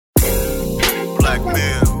Black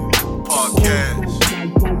Male Podcast.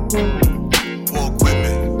 Walk with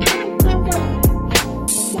me.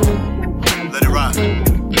 Let it rock.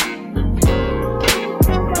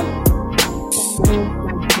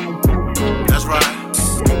 That's right.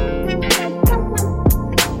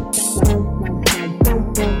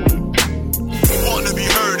 Want to be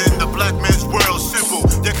heard in the black man's world, simple,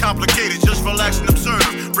 they're complicated, just relax and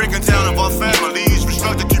observe. Breaking down of our families,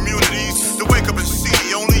 restructured communities, to wake up and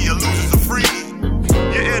see only your losers are free.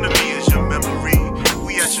 Your enemy is your memory.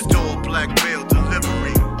 We at your door, black mail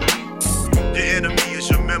delivery. Your enemy is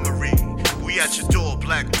your memory. We at your door,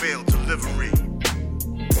 black mail delivery.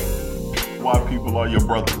 Why people are your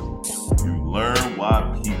brothers. You learn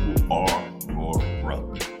why people are your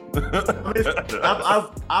brothers.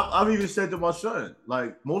 I've even said to my son,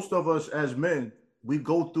 like, most of us as men, we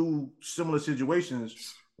go through similar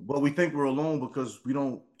situations, but we think we're alone because we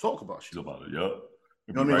don't talk about shit. About it, yep.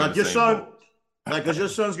 You know what I mean? Like your son, like as your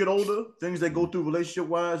sons get older, things they go through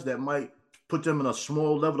relationship-wise that might put them in a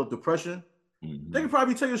small level of depression, they can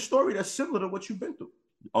probably tell you a story that's similar to what you've been through.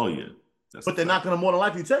 Oh, yeah. But they're not going to more than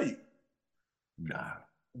likely tell you. Nah.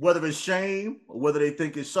 Whether it's shame or whether they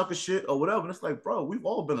think it's sucker shit or whatever. And it's like, bro, we've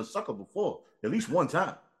all been a sucker before, at least one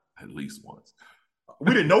time. At least once.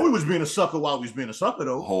 We didn't know we was being a sucker while we was being a sucker,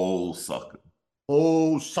 though. Whole sucker.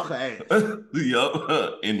 Whole sucker ass.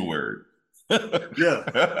 Yup. N-word.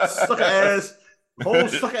 Yeah. Sucker ass. Whole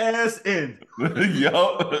sucker ass in.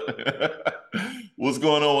 Yup. What's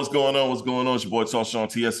going on? What's going on? What's going on? It's your boy Tarshawn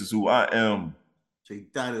TS is who I am. J.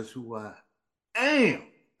 Dot is who I am.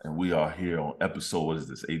 And we are here on episode, what is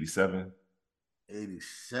this, 87?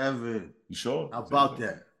 87. You sure? How about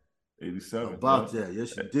that? 87. How about that?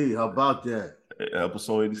 Yes, indeed. How about that?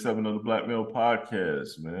 Episode 87 of the Black Male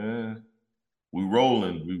Podcast, man. We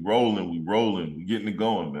rolling. We getting it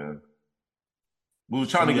going, man. We were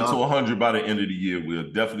trying to get to 100 by the end of the year. We're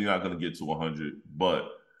definitely not going to get to 100, but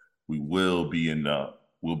we will be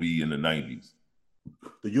we'll be in the 90s.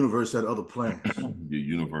 The universe had other plans. The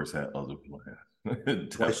universe had other plans.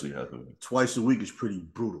 Twice a week is pretty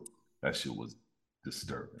brutal. That shit was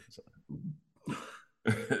disturbing.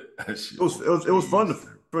 It was fun the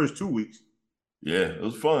first 2 weeks. Yeah, it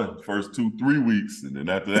was fun. First 2-3 weeks. And then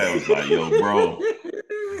after that, it was like, yo, bro.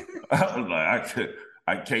 I was like,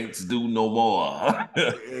 I can't do no more. I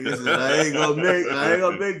ain't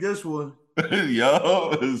gonna make this one.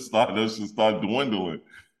 Yo, that should start dwindling.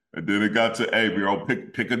 And then it got to, hey, bro,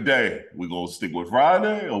 pick a day. We gonna stick with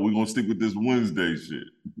Friday or we gonna stick with this Wednesday shit?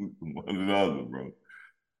 One or the other, bro. It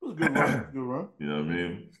was a good run. Good run. You know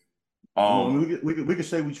what I mean? We could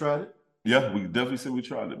say we tried it. Yeah, we definitely say we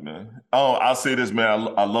tried it, man. Oh, I'll say this,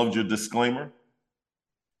 man. I loved your disclaimer.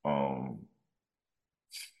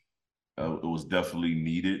 It was definitely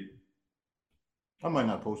needed. I might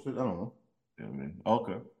not post it. I don't know. You know what I mean?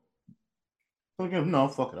 Okay. So again, no,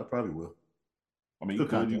 fuck it. I probably will. I mean, you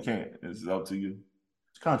could, you can't. It's up to you.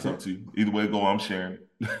 It's content. It's up to you. Either way it go, I'm sharing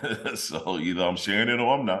it. So either I'm sharing it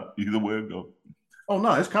or I'm not. Either way it go. Oh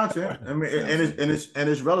no, it's content. I mean, and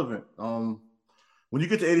it's relevant. When you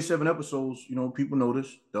get to 87 episodes, you know, people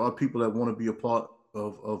notice there are people that want to be a part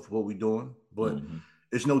of what we're doing, but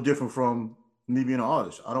it's no different from me being an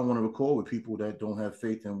artist. I don't want to record with people that don't have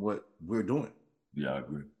faith in what we're doing. Yeah, I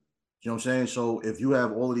agree. You know what I'm saying? So if you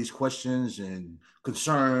have all of these questions and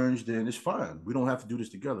concerns, then it's fine. We don't have to do this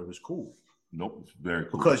together. It's cool. Nope, it's very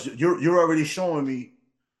cool. Because you're already showing me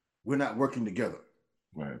we're not working together.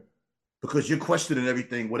 Right. Because you're questioning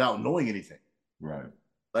everything without knowing anything. Right.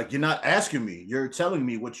 Like, you're not asking me. You're telling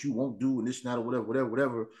me what you won't do and this, not, or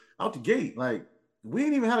whatever. Out the gate. Like, we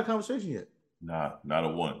ain't even had a conversation yet. Nah, not a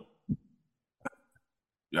one.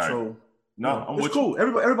 Yeah. So, no, it's cool.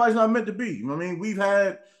 Everybody's not meant to be. You know what I mean? We've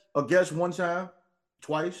had a guest one time,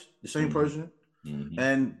 twice, the same person,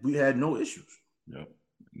 and we had no issues. Yep.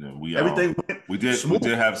 Yeah, everything went we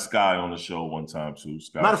did have Sky on the show one time too.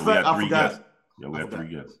 Sky. Matter of fact, I forgot. Guests. Yeah, we had 3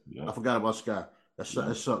 guests. Yeah. I forgot about Sky. That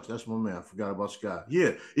sucks. That's my man. I forgot about Sky.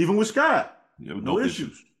 Yeah, even with Sky, no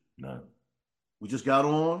issues. None. We just got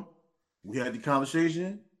on. We had the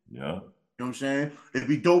conversation. Yeah. You know what I'm saying? It'd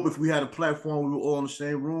be dope if we had a platform. We were all in the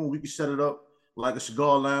same room. We could set it up like a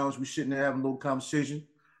cigar lounge. We sitting there having a little conversation.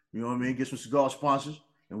 You know what I mean? Get some cigar sponsors,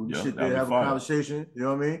 and we sit there have a conversation. You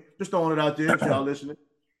know what I mean? Just throwing it out there if y'all listening.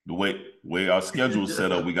 The way our schedule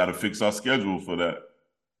set up, we got to fix our schedule for that.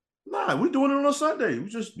 Nah, we're doing it on a Sunday. We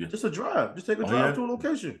just a drive. Just take a drive to a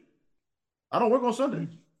location. I don't work on Sunday.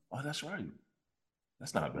 Oh, that's right.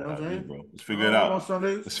 That's not a bad idea, bro. Let's figure it out.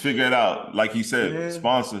 Let's figure it out. Like he said,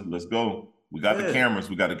 sponsor. Let's go. We got the cameras.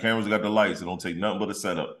 We got the lights. It don't take nothing but a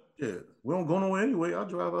setup. Yeah, we don't go nowhere anyway. I'll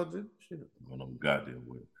drive out there. Shit. Go no goddamn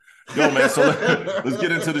way. Yo, man, so let's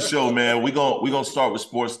get into the show, man. We're gonna start with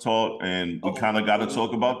sports talk, and we kind of got to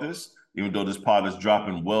talk about this, even though this pod is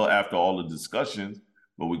dropping well after all the discussions,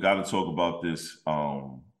 but we got to talk about this.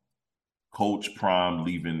 Coach Prime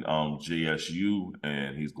leaving JSU,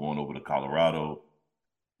 and he's going over to Colorado.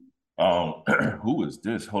 Who is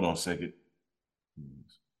this? Hold on a second.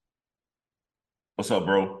 What's up,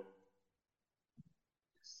 bro?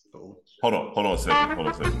 Hold on a second.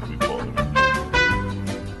 Let me call him.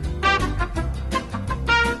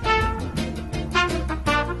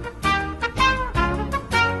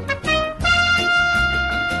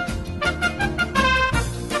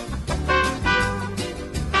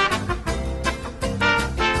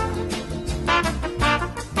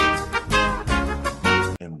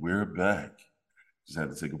 Back. Just had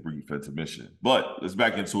to take a brief intermission. But let's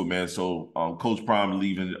back into it, man. So Coach Prime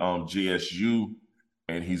leaving JSU,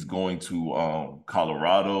 and he's going to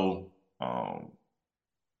Colorado.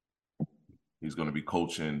 He's going to be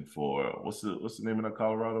coaching for what's the name of that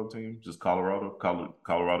Colorado team? Just Colorado?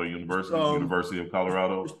 Colorado University, University of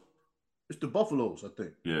Colorado. It's the Buffaloes, I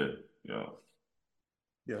think. Yeah.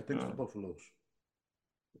 Yeah, I think it's the Buffaloes.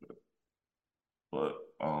 But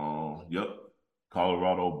yep.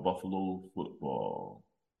 Colorado Buffalo football.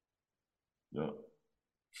 Yep.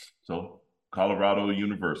 So Colorado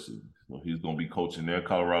University. So he's going to be coaching there.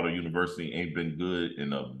 Colorado University ain't been good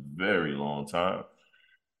in a very long time.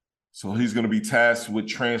 So he's going to be tasked with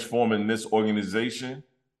transforming this organization.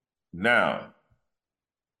 Now,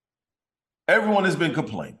 everyone has been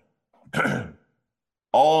complaining.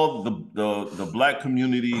 All the black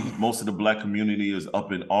community, most of the black community is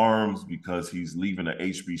up in arms because he's leaving the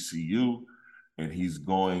HBCU. And he's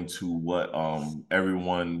going to what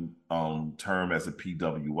everyone term as a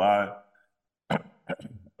PWI.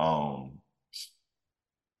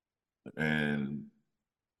 And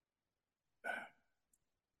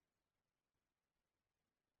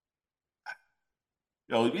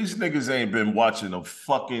yo, these niggas ain't been watching a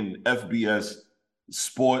fucking FBS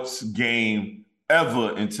sports game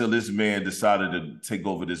ever until this man decided to take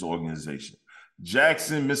over this organization.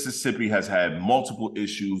 Jackson, Mississippi has had multiple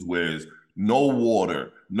issues where it's no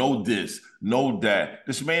water, no this, no that.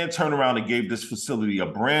 This man turned around and gave this facility a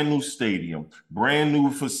brand new stadium, brand new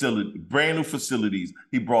facilities.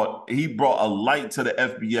 He brought a light to the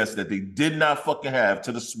FBS that they did not fucking have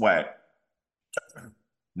to the SWAC.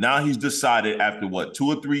 Now he's decided after 2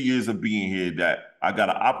 or 3 years of being here that I got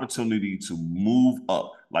an opportunity to move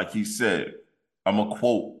up. Like he said, I'm gonna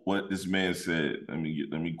quote what this man said. Let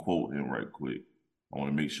me quote him right quick. I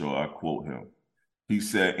want to make sure I quote him. He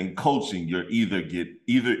said, in coaching, you either get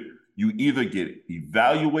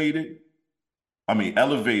evaluated.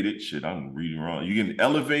 Elevated. Shit, I'm reading wrong. You're getting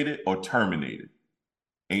elevated or terminated.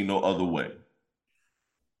 Ain't no other way.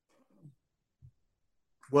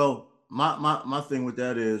 Well, my thing with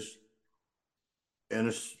that is, and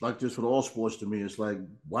it's like this with all sports to me, it's like,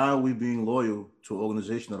 why are we being loyal to an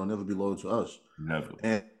organization that'll never be loyal to us? Never.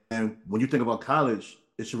 And when you think about college,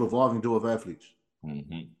 it's a revolving door of athletes.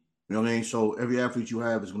 Mm-hmm. You know what I mean? So every athlete you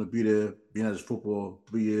have is going to be there, being at his football,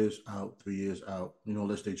 3 years out,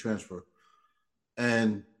 unless they transfer.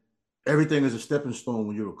 And everything is a stepping stone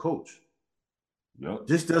when you're a coach. Yep.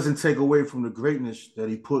 This doesn't take away from the greatness that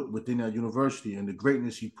he put within that university and the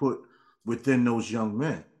greatness he put within those young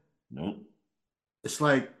men. Nope. It's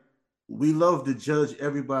like we love to judge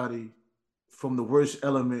everybody from the worst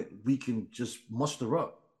element we can just muster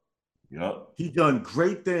up. Yep. He done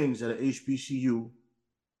great things at an HBCU.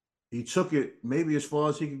 He took it maybe as far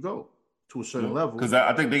as he could go to a certain level. Because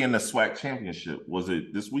I think they in the SWAC championship. Was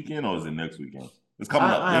it this weekend or is it next weekend? It's coming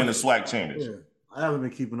up. They're in the SWAC championship. Yeah, I haven't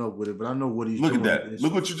been keeping up with it, but I know what he's doing. Look at that.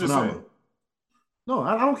 Look what you just said. No,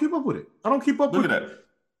 I don't keep up with it. I don't keep up Look with at it. that.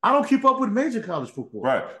 I don't keep up with major college football.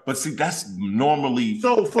 Right. But see, that's normally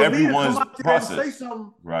so for everyone's me to come out there process. And say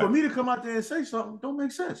something, right. For me to come out there and say something don't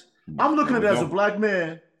make sense. I'm looking at it as a black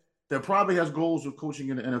man that probably has goals of coaching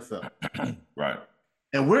in the NFL. Right.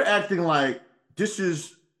 And we're acting like this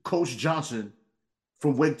is Coach Johnson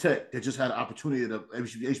from Wake Tech that just had an opportunity at a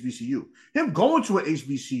HBCU. Him going to an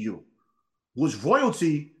HBCU was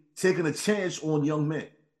royalty taking a chance on young men.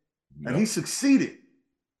 Yep. And he succeeded.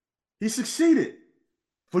 He succeeded.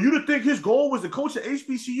 For you to think his goal was to coach at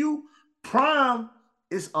HBCU, Prime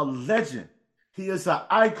is a legend. He is an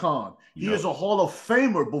icon. He is a Hall of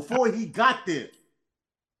Famer before he got there.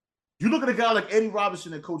 You look at a guy like Eddie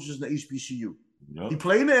Robinson that coaches in the HBCU. Yep. He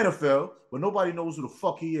played in the NFL, but nobody knows who the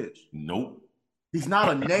fuck he is. Nope. He's not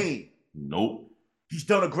a name. Nope. He's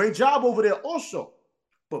done a great job over there also.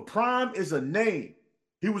 But Prime is a name.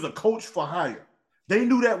 He was a coach for hire. They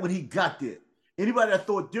knew that when he got there. Anybody that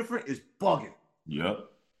thought different is bugging. Yep.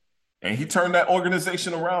 And he turned that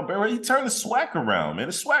organization around, Barry. He turned the SWAC around, man.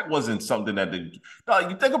 The SWAC wasn't something that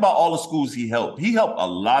you think about all the schools he helped. He helped a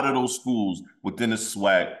lot of those schools within the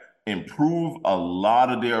SWAC improve a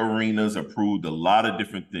lot of their arenas, improved a lot of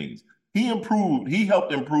different things. He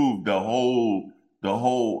helped improve that whole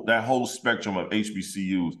spectrum of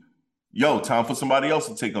HBCUs. Yo, time for somebody else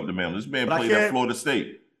to take up the mantle. This man played at Florida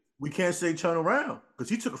State. We can't say turn around because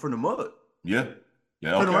he took it from the mud. Yeah.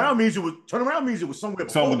 Yeah, turn around means it was somewhere before.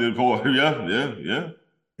 Someone did before. Yeah.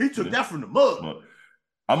 He took that from the mud.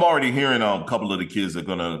 I'm already hearing a couple of the kids are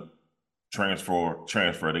gonna transfer.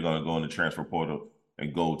 They're gonna go in the transfer portal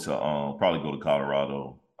and go to probably go to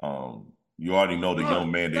Colorado. You already know the young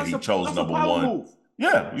man that he chose number one. Move.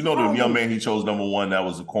 Yeah, you know the young man he chose number one. That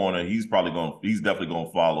was a corner. He's definitely gonna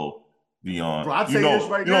follow Deion. Bro, I'll tell you this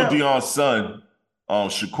right now. Deion's son,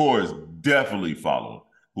 Shakur, is definitely following.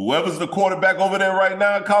 Whoever's the quarterback over there right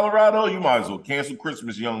now in Colorado, you might as well cancel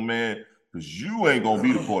Christmas, young man, because you ain't gonna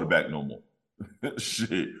be the quarterback no more.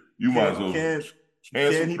 Shit, you might as well cancel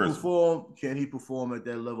Christmas. Can he perform at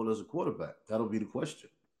that level as a quarterback? That'll be the question.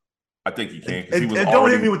 I think he can. And don't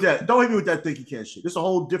hit me with that. Don't hit me with that think he can shit. It's a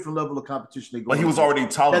whole different level of competition. But he was already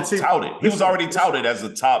touted. He was already touted as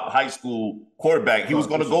a top high school quarterback. He was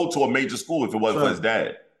going to go to a major school if it wasn't for his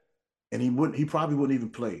dad. And he probably wouldn't even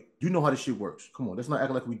play. You know how this shit works. Come on, let's not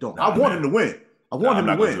act like we don't. I want him to win. I'm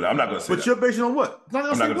not going to say that. But you're basing on what? I'm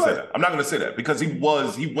not going to say that. I'm not going to say that because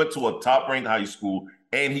he went to a top-ranked high school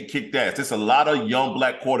and he kicked ass. There's a lot of young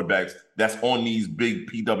black quarterbacks that's on these big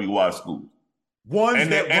PWI schools. Ones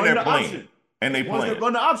that run the option. And they ones that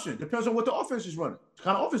run the option. Depends on what the offense is running. What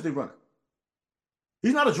kind of offense they running.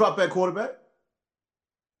 He's not a drop-back quarterback.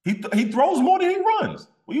 He throws more than he runs.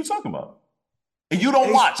 What are you talking about? And you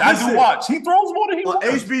don't watch. I do watch. He throws more than he runs.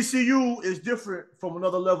 HBCU is different from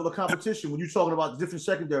another level of competition when you're talking about the different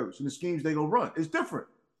secondaries and the schemes they gonna run. It's different.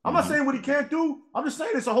 I'm not saying what he can't do. I'm just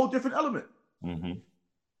saying it's a whole different element.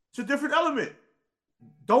 It's a different element.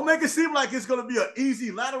 Don't make it seem like it's gonna be an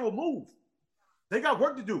easy lateral move. They got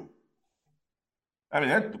work to do. I mean,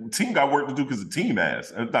 that team got work to do because the team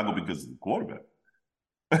ass. It's not gonna be because of the quarterback.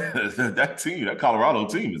 that Colorado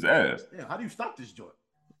team is ass. Yeah, how do you stop this joint?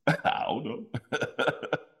 I don't know.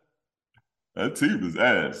 That team is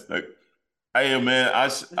ass. Like, hey man, I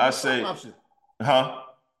say, option. Huh?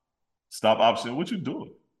 Stop option. What you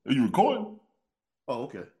doing? Are you recording? Oh,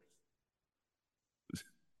 okay.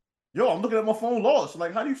 Yo, I'm looking at my phone lost.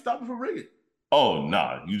 Like, how do you stop it from ringing? Oh,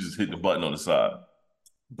 nah. You just hit the button on the side.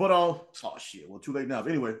 But oh shit. Well, too late now.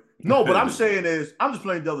 But anyway, no. But I'm saying is, I'm just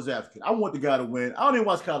playing devil's advocate. I want the guy to win. I don't even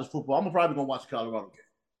watch college football. I'm probably gonna watch the Colorado game.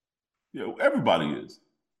 Yeah, everybody is.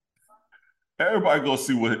 Everybody go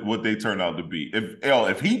see what they turn out to be.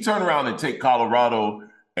 If he turn around and take Colorado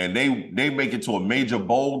and they make it to a major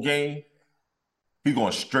bowl game, he's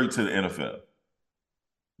going straight to the NFL.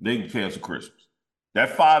 They can cancel Christmas.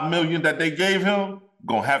 That $5 million that they gave him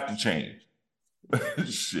gonna have to change.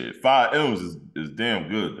 Shit, 5 M's is damn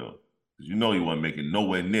good though, because you know he wasn't making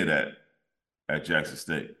nowhere near that at Jackson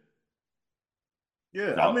State.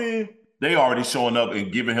 Yeah, I mean, they already showing up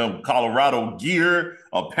and giving him Colorado gear,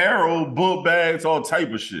 apparel, book bags, all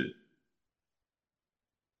type of shit.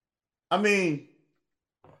 I mean,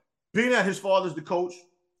 being that his father's the coach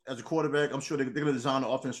as a quarterback, I'm sure they're going to design the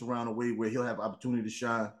offense around a way where he'll have opportunity to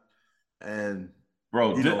shine. And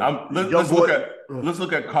bro, let's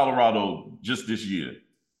look at Colorado just this year.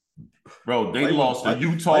 Bro, they lost to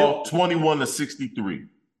Utah 21-63.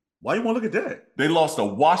 Why you want to look at that? They lost to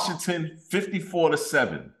Washington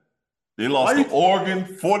 54-7. They lost to Oregon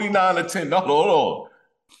 49-10. No.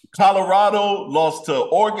 Colorado lost to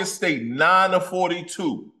Oregon State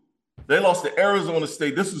 9-42. They lost to Arizona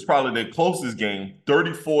State. This was probably their closest game,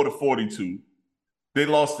 34-42. They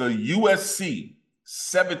lost to USC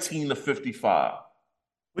 17-55.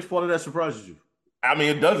 Which part of that surprises you? I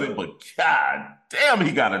mean, it doesn't, but god damn,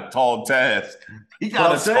 he got a tall task. He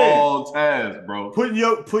got a tall task, bro. Putting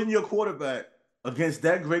your quarterback against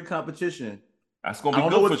that great competition. That's gonna be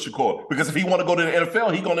good for Shakur. Because if he want to go to the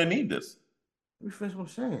NFL, he's gonna need this. Let me finish what I'm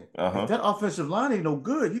saying. If that offensive line ain't no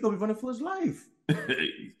good, he's gonna be running for his life.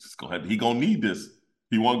 He gonna need this.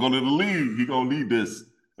 He want to go to the league. He gonna need this.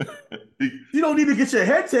 You don't need to get your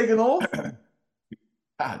head taken off.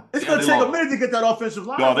 It's gonna take a minute to get that offensive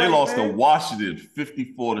line. No, they lost to Washington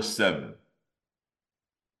 54-7.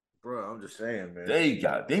 Bro, I'm just saying, man. They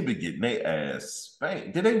been getting their ass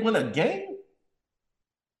spanked. Did they win a game?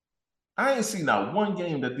 I ain't seen not one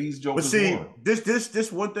game that these jokers won.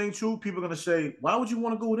 This one thing too, people are gonna say, why would you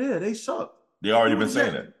want to go there? They suck. They already been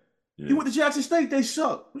saying that. Yeah. He went to Jackson State, they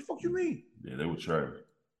suck. What the fuck you mean? Yeah, they were trash.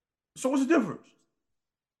 So what's the difference?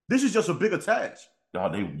 This is just a bigger task. Oh,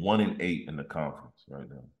 they 1-8 in the conference right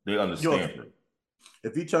now. They understand it.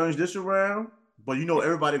 If he turns this around, but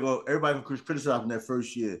everybody go criticize him that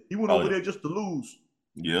first year. He went over there just to lose.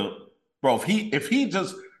 Yeah, bro. If he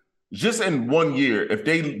just in 1 year, if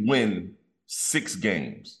they win 6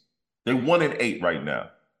 games, they 1-8 right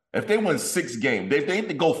now. If they win 6 games,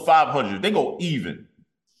 they go 500. They go even.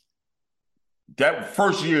 That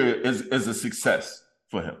first year is a success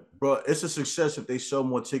for him. Bro, it's a success if they sell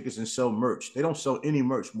more tickets and sell merch. They don't sell any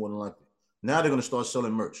merch more than likely. Now they're going to start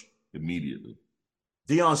selling merch. Immediately.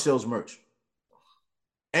 Deion sells merch.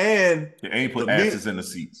 And they ain't put asses in the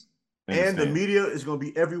seats. And the media is going to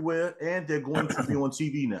be everywhere, and they're going to be on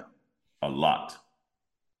TV now. A lot.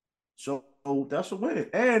 So that's a win.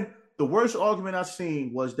 And the worst argument I've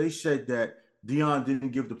seen was they said that Deion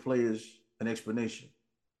didn't give the players an explanation.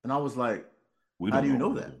 And I was like, how do you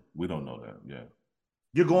know that? We don't know that, yeah.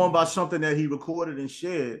 You're going by something that he recorded and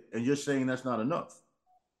shared, and you're saying that's not enough.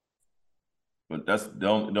 But that's the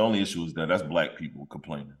only issue is that's black people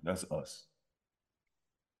complaining. That's us.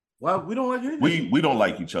 Well, we don't like anything. We don't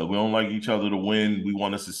like each other. We don't like each other to win. We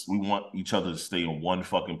want each other to stay in one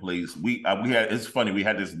fucking place. It's funny. We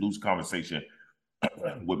had this loose conversation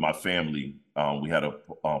with my family. We had a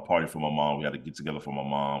party for my mom. We had to get together for my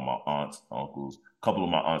mom, my aunts, uncles. A couple of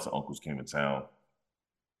my aunts and uncles came in town,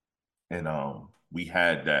 and we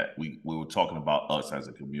had that. We were talking about us as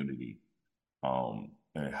a community, and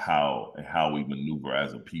how we maneuver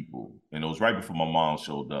as a people. And it was right before my mom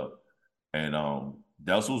showed up, and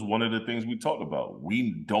that was one of the things we talked about.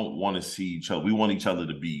 We don't want to see each other. We want each other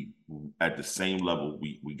to be at the same level.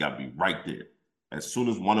 We got to be right there. As soon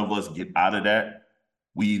as one of us get out of that,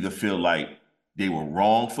 we either feel like they were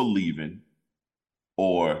wrong for leaving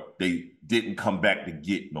or they didn't come back to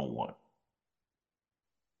get no one.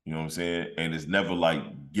 You know what I'm saying? And it's never like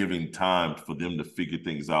giving time for them to figure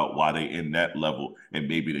things out while they're in that level, and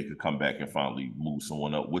maybe they could come back and finally move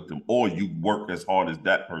someone up with them. Or you work as hard as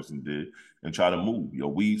that person did and try to move.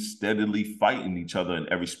 We steadily fighting each other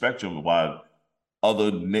in every spectrum while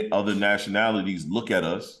other nationalities look at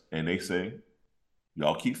us and they say,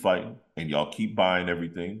 y'all keep fighting and y'all keep buying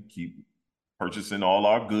everything, keep purchasing all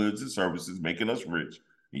our goods and services, making us rich,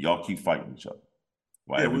 and y'all keep fighting each other.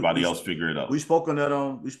 While everybody else figure it out. We spoke on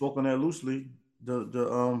that loosely.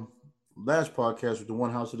 The last podcast with the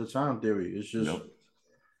one house at a time theory. It's just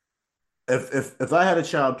if I had a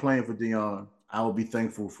child playing for Deion, I would be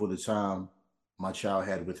thankful for the time my child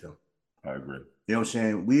had with him. I agree. You know what I'm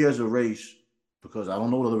saying? We as a race, because I don't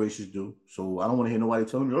know what other races do, so I don't want to hear nobody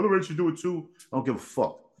telling me other races do it too. I don't give a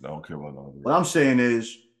fuck. I don't care about other races. What I'm saying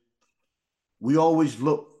is, we always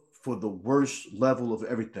look for the worst level of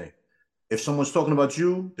everything. If someone's talking about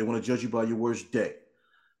you, they want to judge you by your worst day.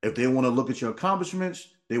 If they want to look at your accomplishments,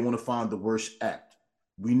 they want to find the worst act.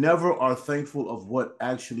 We never are thankful of what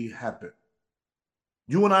actually happened.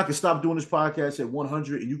 You and I can stop doing this podcast at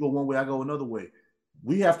 100 and you go one way, I go another way.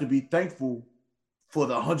 We have to be thankful for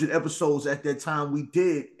the 100 episodes at that time we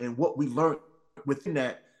did and what we learned within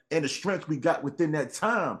that and the strength we got within that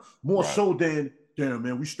time. More so than, damn,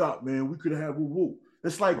 man, we stopped, man. We could have had woo-woo.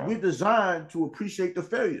 It's like we're designed to appreciate the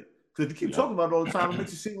failure. Because if you keep talking about it all the time, it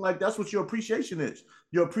makes it seem like that's what your appreciation is.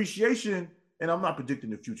 Your appreciation, and I'm not predicting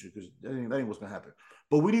the future because that ain't what's going to happen.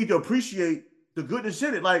 But we need to appreciate the goodness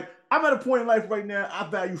in it. Like, I'm at a point in life right now, I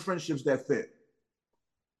value friendships that fit.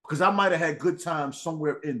 Because I might have had good times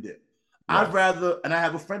somewhere in there. Right. I'd rather, and I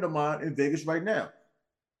have a friend of mine in Vegas right now.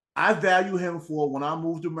 I value him for when I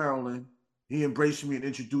moved to Maryland, he embraced me and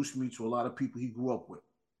introduced me to a lot of people he grew up with.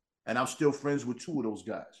 And I'm still friends with 2 of those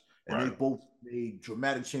guys. And they both made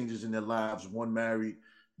dramatic changes in their lives. One married,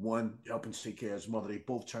 one helping take care of his mother. They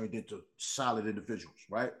both turned into solid individuals,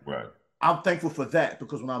 right? Right. I'm thankful for that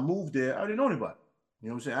because when I moved there, I didn't know anybody. You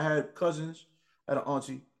know what I'm saying? I had cousins, I had an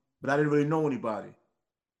auntie, but I didn't really know anybody.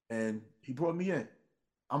 And he brought me in.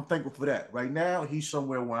 I'm thankful for that. Right now, he's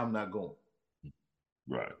somewhere where I'm not going.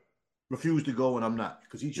 Right. Refuse to go and I'm not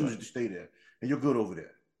because he chooses to stay there. And you're good over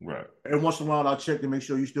there. Right. Every once in a while, I'll check to make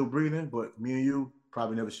sure you're still breathing, but me and you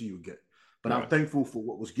probably never see you again. But I'm thankful for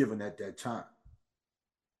what was given at that time.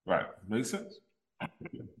 Right. Makes sense.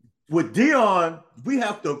 With Deion, we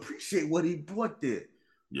have to appreciate what he brought there.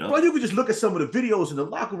 Yep. But you can just look at some of the videos in the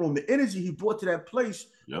locker room, the energy he brought to that place.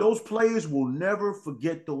 Yep. Those players will never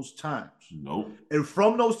forget those times. Nope. And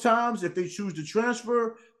from those times, if they choose to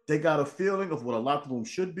transfer, they got a feeling of what a locker room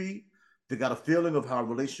should be. They got a feeling of how a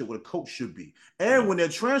relationship with a coach should be. And when they're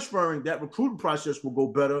transferring, that recruiting process will go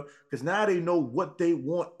better because now they know what they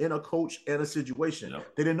want in a coach and a situation.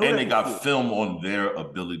 Yep. They didn't know and that they before. Got film on their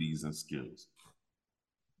abilities and skills.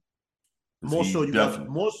 More so, you got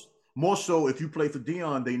More so, if you play for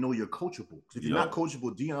Deion, they know you're coachable. If you're not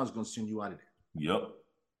coachable, Deion's gonna send you out of there. Yep.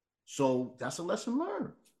 So that's a lesson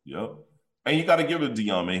learned. Yep. And you got to give it to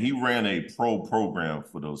Deion, man. He ran a pro program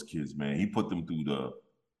for those kids, man. He put them through the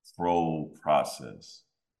pro process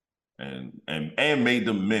and made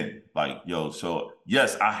them men. Like, yo, so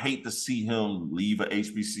yes, I hate to see him leave a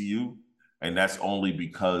HBCU, and that's only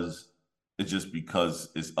because it's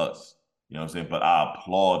it's us. You know what I'm saying? But I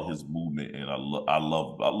applaud his movement, and I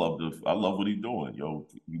love what he's doing. Yo,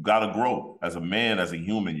 you gotta grow as a man, as a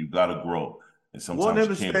human. You gotta grow, and sometimes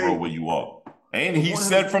you can't grow where you are. And he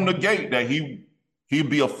said from the gate that he'd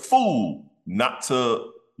be a fool not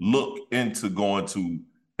to look into going to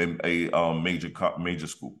a major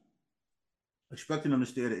school. Expecting them to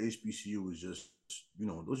stay at the HBCU is just,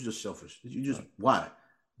 those are just selfish. You just why?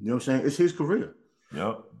 You know what I'm saying? It's his career.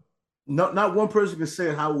 Yep. Not one person can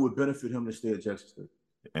say how it would benefit him to stay at Jackson State.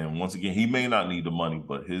 And once again, he may not need the money,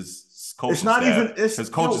 but his coaching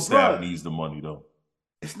staff needs the money, though.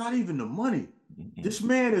 It's not even the money. Mm-hmm. This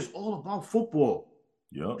man is all about football.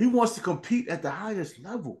 Yep. He wants to compete at the highest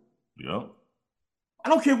level. Yep. I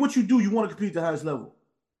don't care what you do, you want to compete at the highest level.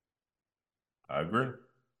 I agree.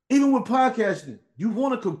 Even with podcasting, you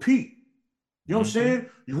want to compete. You know what I'm saying?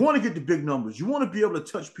 You want to get the big numbers. You want to be able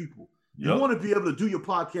to touch people. You want to be able to do your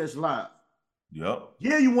podcast live. Yep.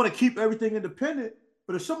 Yeah, you want to keep everything independent,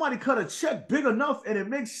 but if somebody cut a check big enough and it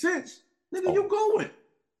makes sense, nigga, you going.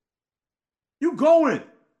 You going.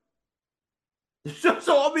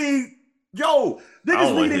 So, I mean, yo, niggas I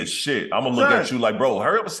don't want his shit. I'm going to look at you like, bro,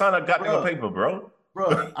 hurry up and sign that goddamn paper, bro.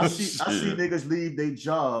 Bro, I see niggas leave their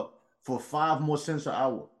job for 5 more cents an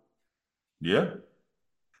hour. Yeah.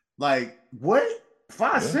 Like, what?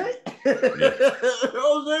 5 cents? Yeah. You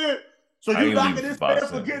know what I'm saying? So you knocking this man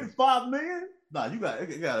for getting $5 million? Nah, you gotta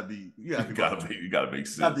make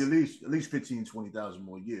sense. Got to at least 15, 20,000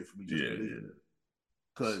 more a year for me.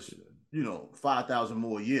 Because 5,000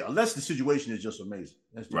 more a year, unless the situation is just amazing.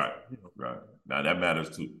 That's right. Right. Now that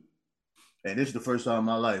matters too. And this is the first time in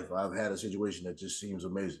my life I've had a situation that just seems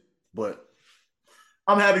amazing. But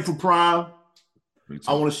I'm happy for Prime.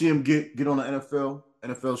 I want to see him get on the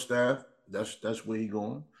NFL staff. That's where he's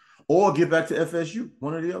going. Or get back to FSU,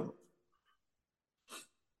 one or the other.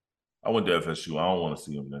 I went to FSU. I don't want to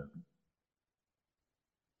see him there.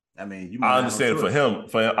 I mean, I understand for him.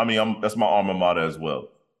 That's my alma mater as well,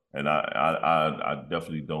 and I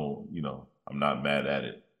definitely don't. I'm not mad at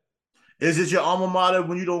it. Is it your alma mater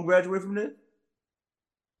when you don't graduate from there?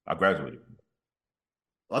 I graduated.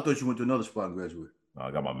 I thought you went to another spot and graduated. I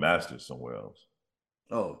got my master's somewhere else.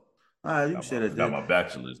 Oh, all right. You can say that. Got my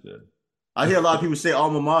bachelor's there. I hear a lot of people say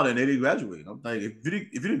alma mater and they didn't graduate. I'm like, if you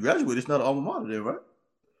didn't graduate, it's not an alma mater there, right?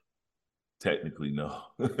 Technically, no.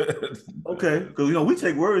 Okay, because we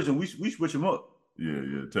take words and we switch them up.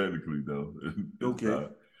 Yeah. Technically, no. Okay.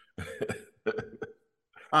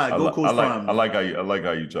 All right, go Coach Prime. I like how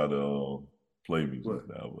you try to play me just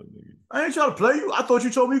now, but nigga. I ain't trying to play you. I thought you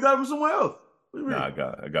told me you got it from somewhere else. Nah, I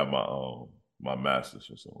got my master's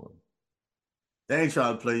from somewhere. They ain't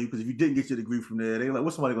trying to play you because if you didn't get your degree from there, they like,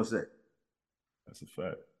 what's somebody gonna say? That's a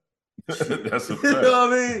fact. That's a fact. You know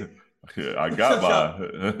what I mean? Yeah, I got my.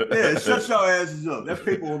 Shut your asses up. That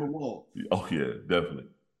paper on the wall. Oh yeah, definitely.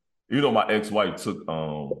 My ex-wife took.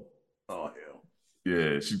 Oh hell.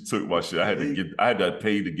 Yeah, she took my shit. I had to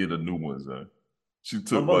pay to get a new one, son. She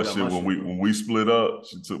took my shit when we split up.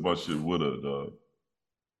 She took my shit with her, dog.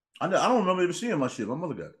 I don't remember even seeing my shit. My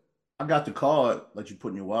mother got it. I got the card that you put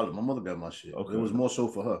in your wallet. My mother got my shit. Okay. It was more so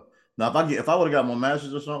for her. Now, if I would have got my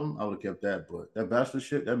master's or something, I would have kept that. But that bachelor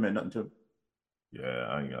shit, that meant nothing to me. Yeah,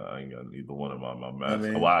 I ain't got neither one of my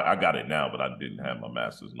masters. I got it now, but I didn't have my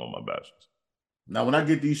master's nor my bachelor's. Now, when I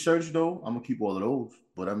get these shirts, though, I'm gonna keep all of those.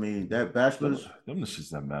 But I mean, that bachelor's, them the shits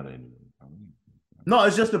that matter anyway. No,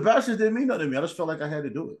 it's just the bachelor's didn't mean nothing to me. I just felt like I had to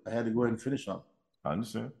do it. I had to go ahead and finish something. I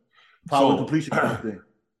understand. Power completion kind of thing.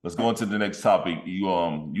 Let's go into the next topic.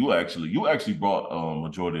 You actually brought a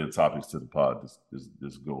majority of the topics to the pod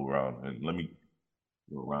this go around, and let me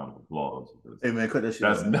go around of applause. Hey man, cut that shit.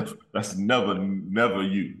 That's never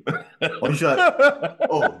you. Oh,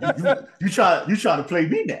 you try to play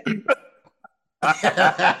me now.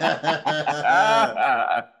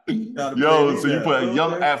 Yo, so you put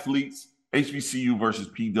young athletes, HBCU versus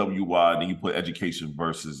PWI, then you put education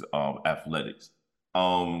versus athletics.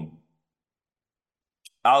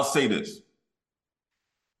 I'll say this.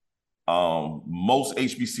 Most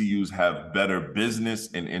HBCUs have better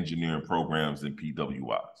business and engineering programs than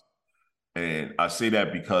PWIs. And I say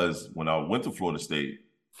that because when I went to Florida State,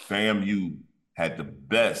 FAMU had the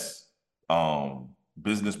best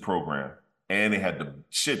business program and they had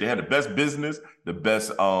they had the best business, the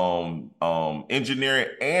best engineering,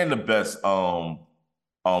 and the best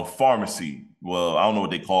pharmacy. Well, I don't know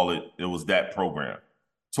what they call it. It was that program.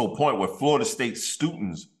 To a point where Florida State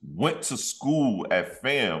students went to school at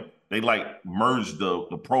FAM. They like merged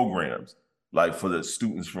the programs, like for the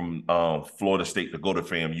students from Florida State to go to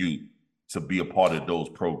FAMU to be a part of those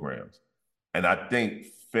programs. And I think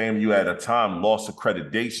FAMU at a time lost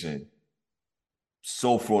accreditation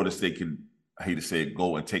so Florida State could, I hate to say it,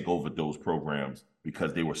 go and take over those programs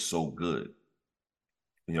because they were so good.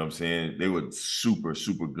 You know what I'm saying? They were super,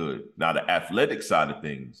 super good. Now, the athletic side of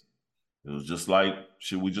things, it was just like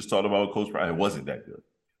shit we just talked about with Coach Brown. It wasn't that good.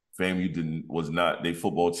 FAMU was not, their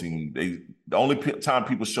football team, the only time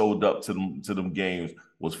people showed up to them games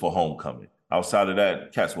was for homecoming. Outside of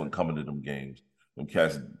that, cats wasn't coming to them games. Them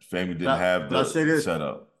cats, FAMU didn't have the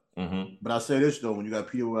setup. Mm-hmm. But I say this, though, when you got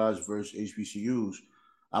PWIs versus HBCUs,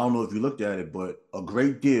 I don't know if you looked at it, but a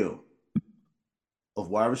great deal of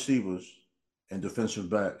wide receivers and defensive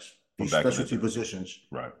backs, these specialty positions,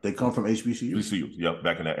 right? They come from HBCUs. HBCUs, yep,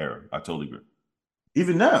 back in that era. I totally agree.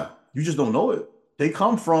 Even now, you just don't know it. They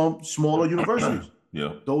come from smaller universities.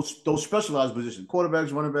 Yeah. Those specialized positions,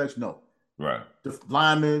 quarterbacks, running backs, no. Right. The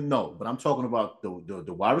linemen, no. But I'm talking about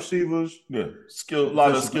the wide receivers. Yeah. A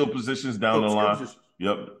lot of skill positions down the line. Positions.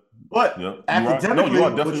 Yep. But academically, right. No, you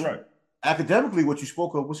are definitely right. Academically, what you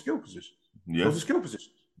spoke of was skill positions. Yes. Those are skill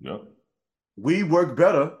positions. Yep. We work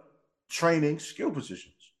better training skill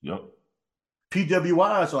positions. Yep.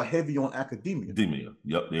 PWIs are heavy on academia.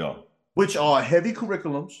 Yep, they are. Which are heavy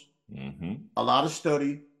curriculums, mm-hmm. a lot of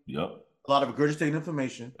study, yep, a lot of regurgitated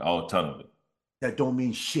information. Oh, a ton of it. That don't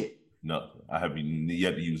mean shit. No, I haven't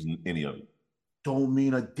yet to use any of it. Don't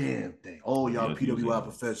mean a damn thing. Oh, y'all PWI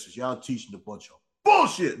professors, y'all teaching a bunch of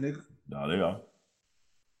bullshit, nigga. No, they are.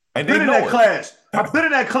 And I've been in that class. I've been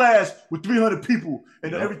in that class with 300 people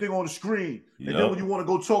and everything on the screen. And then when you want to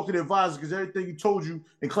go talk to the advisor because everything he told you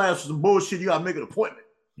in class was some bullshit, you got to make an appointment.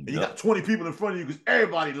 And you got 20 people in front of you because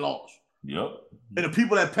everybody lost. Yep. And the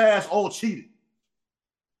people that passed all cheated.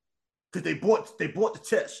 Because they bought the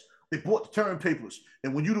test. They bought the term papers.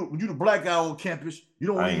 And when you the black guy on campus, you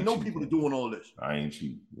don't even know people are doing all this. I ain't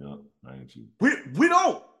cheating. Yeah, I ain't cheating. We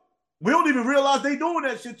don't. We don't even realize they doing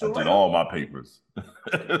that shit. I did all my papers.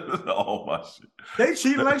 All my shit. They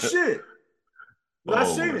cheating like shit. But I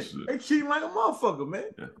seen it. Shit. They cheating like a motherfucker, man.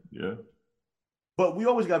 Yeah. But we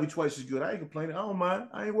always gotta be twice as good. I ain't complaining. I don't mind.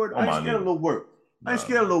 I ain't worried. I ain't scared of a little work. I ain't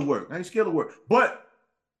scared of a little work. I ain't scared of work. But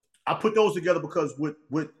I put those together because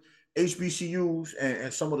with HBCUs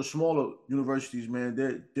and some of the smaller universities,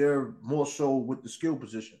 man, they're more so with the skill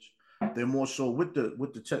positions. They're more so with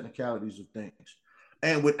the technicalities of things.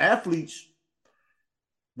 And with athletes,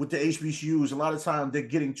 with the HBCUs, a lot of times they're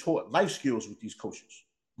getting taught life skills with these coaches,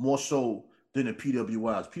 more so than the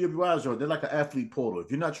PWIs. PWIs they're like an athlete portal. If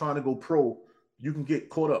you're not trying to go pro, you can get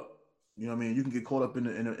caught up. You know what I mean? You can get caught up in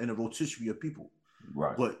a rotisserie of people.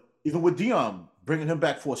 Right. But even with Dion, bringing him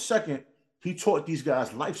back for a second, he taught these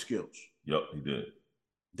guys life skills. Yep, he did.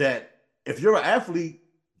 That if you're an athlete,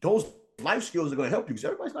 those life skills are going to help you because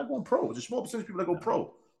everybody's not going pro. There's a small percentage of people that go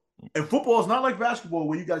pro. And football is not like basketball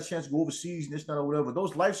where you got a chance to go overseas and this, that, or whatever.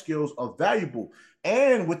 Those life skills are valuable.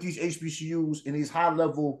 And with these HBCUs and these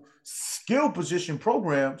high-level skill position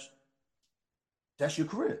programs, that's your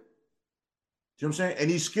career. You know what I'm saying?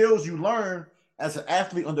 And these skills you learn as an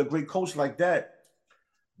athlete under a great coach like that,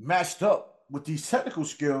 matched up with these technical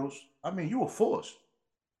skills, I mean, you're a force.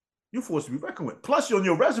 You're forced to be reckoned with. Plus, on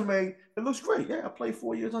your resume, it looks great. Yeah, I played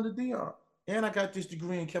 4 years under Dion. And I got this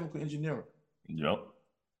degree in chemical engineering. Yep.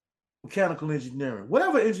 Mechanical engineering.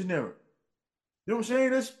 Whatever engineering. You know what I'm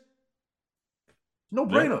saying? It's no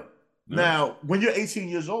brainer. Yeah. Now, when you're 18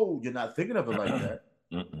 years old, you're not thinking of it like that.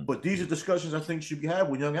 But these are discussions I think should be had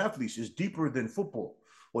with young athletes. It's deeper than football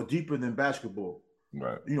or deeper than basketball.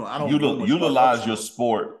 Right. You know, I don't utilize your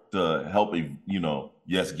sport to help,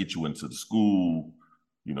 yes, get you into the school,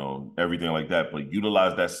 everything like that. But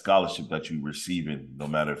utilize that scholarship that you're receiving, no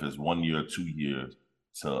matter if it's 1 year or 2 years,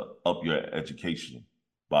 to up your education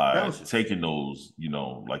by taking those,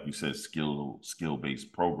 like you said,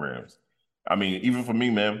 skill-based programs. I mean, even for me,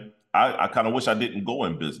 man, I kind of wish I didn't go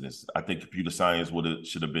in business. I think computer science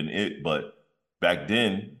should have been it. But back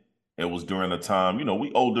then, it was during a time,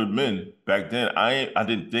 we older men. Back then, I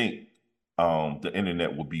didn't think the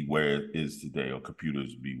internet would be where it is today or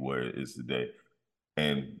computers would be where it is today.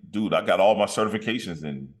 And, dude, I got all my certifications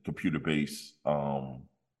in computer-based,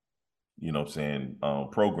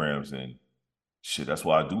 programs. And, shit, that's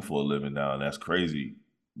what I do for a living now. And that's crazy.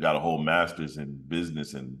 Got a whole master's in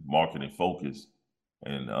business and marketing focus.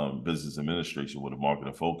 and business administration with a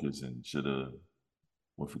marketing focus and should have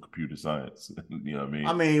went for computer science. You know what I mean?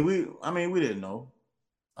 I mean, we didn't know.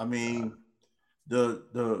 I mean,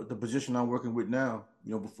 the position I'm working with now,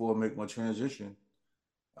 you know, before I make my transition,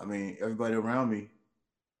 I mean, everybody around me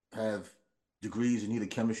have degrees in either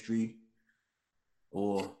chemistry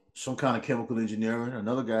or some kind of chemical engineering.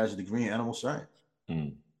 Another guy has a degree in animal science.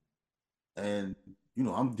 Mm. And, you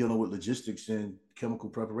know, I'm dealing with logistics and chemical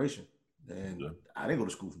preparation. And I didn't go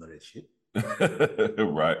to school for none of that shit.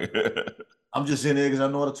 Right. I'm just in there because I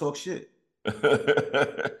know how to talk shit. I'm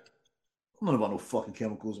not about no fucking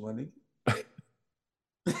chemicals, my nigga.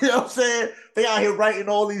 You know what I'm saying? They out here writing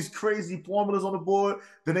all these crazy formulas on the board.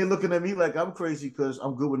 Then they looking at me like I'm crazy because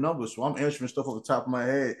I'm good with numbers. So I'm answering stuff off the top of my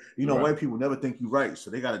head. You know, white people never think you right.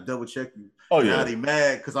 So they got to double check you. Oh, yeah. Now they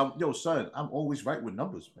mad because I'm always right with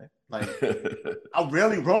numbers, man. Like, I'm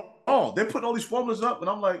rarely wrong. They're putting all these formulas up and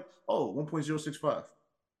I'm like, oh, 1.065.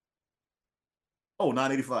 Oh,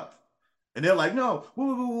 985. And they're like, no,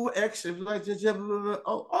 X. Like,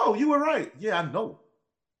 oh, you were right. Yeah, I know.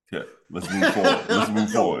 Yeah, let's move forward. Let's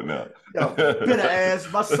move forward now. Yo, better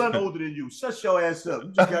ass. My son older than you. Shut your ass up.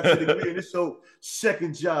 You just got your degree and it's your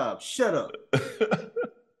second job. Shut up.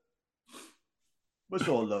 What's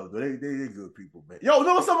all love, though? They good people, man. Yo,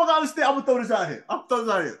 no, someone gotta understand. I'm gonna throw this out here.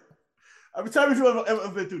 Every time you ever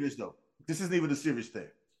been through this, though. This isn't even a serious thing.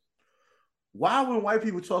 Why, when white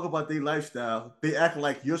people talk about their lifestyle, they act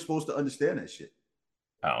like you're supposed to understand that shit?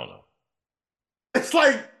 I don't know. It's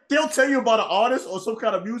like they'll tell you about an artist or some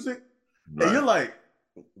kind of music, right, and you're like,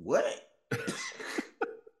 what?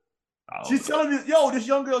 She's telling me, yo, this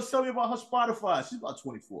young girl's telling me about her Spotify. She's about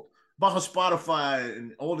 24. About her Spotify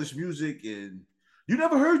and all this music, and you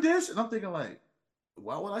never heard this? And I'm thinking like,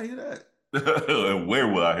 why would I hear that? And where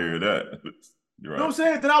will I hear that? You're right. You know what I'm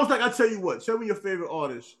saying? Then I was like, I'll tell you what, tell me your favorite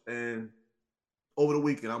artist. And over the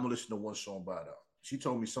weekend, I'm gonna listen to one song by her. She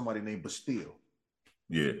told me somebody named Bastille.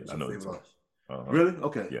 Yeah, I know. Really?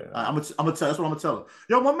 Okay. Yeah. I'm gonna tell. That's what I'm gonna tell her.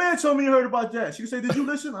 Yo, my man told me you heard about that. She can say, "Did you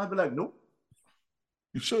listen?" I'd be like, "Nope."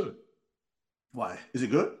 You should. Why? Is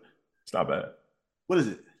it good? It's not bad. What is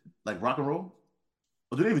it? Like rock and roll?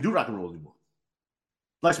 Or do they even do rock and roll anymore?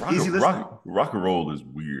 Like some easy listening? Rock and roll is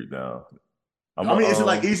weird now. Is it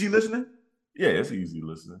like easy listening? Yeah, it's easy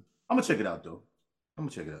listening. I'm gonna check it out though.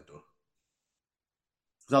 Because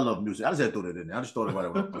I love music. I just had to throw that in there. I just thought about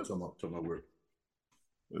it when I'm talking about work.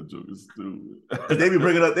 That joke is stupid. They be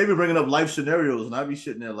bringing up life scenarios, and I be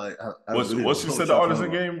sitting there like, what's she said the artist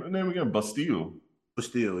name again? Bastille.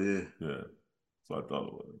 Bastille, yeah. Yeah. So I thought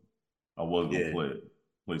it was. I wasn't gonna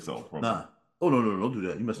play something from. Nah. Oh no, don't do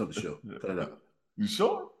that. You messed up the show. Cut it out. You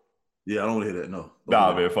sure? Yeah, I don't want to hear that. No.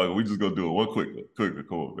 Nah, man, fuck it. We just gonna do it. One quick, come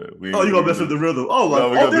on, man. You gonna mess up the rhythm? Oh, no,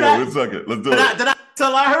 we gonna do it. One second. Let's do it. Did I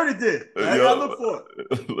tell I heard it did? I gotta look for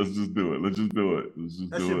it. Let's just do it.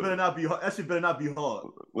 That shit better not be hard.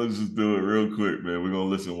 Let's just do it real quick, man. We're gonna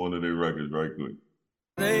listen to one of their records right quick.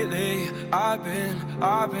 Lately, I've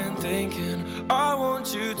been thinking, I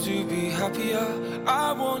want you to be happier.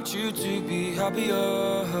 I want you to be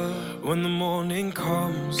happier. When the morning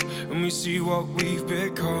comes and we see what we've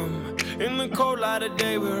become. In the cold light of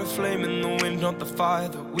day, we're a flame in the wind, not the fire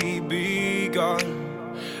that we begun.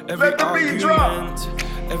 Every argument,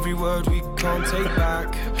 every word we can't take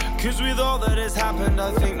back. Cause with all that has happened,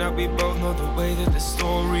 I think that we both know the way that the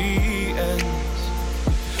story ends.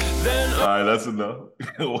 Then, all right, that's enough.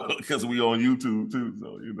 Because we on YouTube too,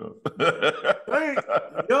 so you know. Hey,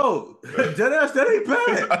 yo, that ain't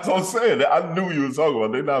bad. That's what I'm saying. I knew you were talking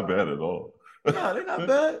about. They're not bad at all. Nah, they're not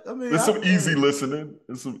bad. I mean, there's some easy listening.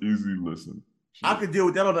 I could deal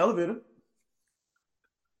with that on the elevator.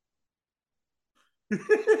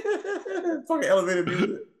 Fucking elevator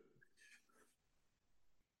music.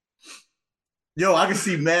 Yo, I can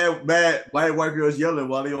see mad white girls yelling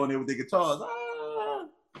while they on there with their guitars.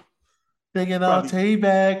 Thinking I'll take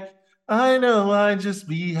back. I know I just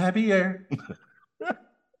be happier.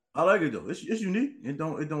 I like it though. It's unique. It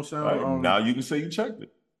don't sound. Right, now you can say you checked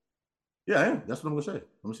it. Yeah, I am. That's what I'm gonna say.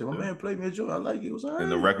 I'm gonna say my man played me a joint. I like it. It was all right. And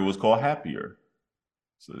the record was called Happier.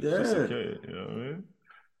 So it's just okay. You know what I mean?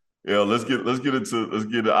 Yeah, let's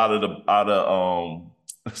get out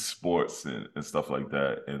of sports and stuff like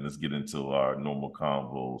that, and let's get into our normal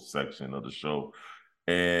convo section of the show.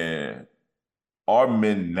 And are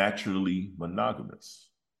men naturally monogamous?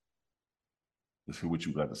 Let's hear what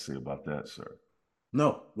you got to say about that, sir.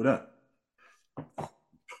 No, we're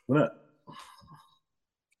not.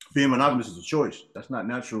 Being monogamous is a choice. That's not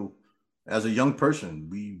natural. As a young person,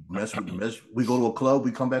 we we go to a club,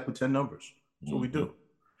 we come back with 10 numbers. That's what we do.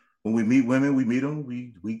 When we meet women, we meet them,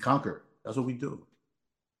 we conquer. That's what we do.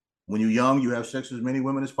 When you're young, you have sex with as many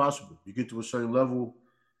women as possible. You get to a certain level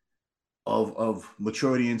of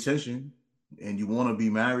maturity and intention, and you want to be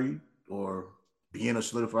married or be in a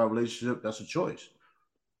solidified relationship, that's a choice.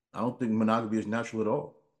 I don't think monogamy is natural at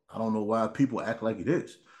all. I don't know why people act like it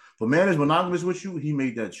is. If a man is monogamous with you, he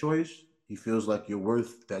made that choice. He feels like you're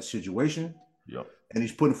worth that situation. Yep. And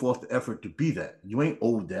he's putting forth the effort to be that. You ain't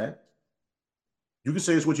owed that. You can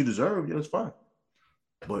say it's what you deserve. Yeah, that's fine.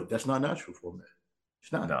 But that's not natural for a man.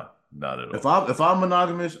 It's not. No, not at all. If I'm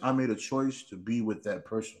monogamous, I made a choice to be with that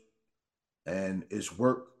person. And it's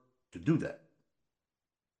work to do that.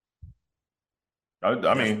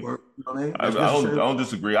 I mean, work, you know what I mean? I don't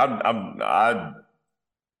disagree. I,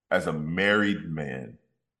 as a married man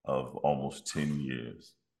of almost 10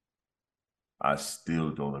 years, I still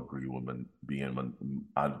don't agree with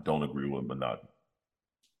I don't agree with monogamy.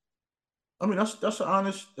 I mean, that's an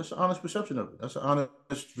honest perception of it. That's an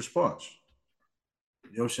honest response.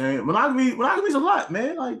 You know what I'm saying? Monogamy's a lot,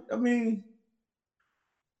 man. Like, I mean,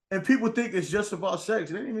 and people think it's just about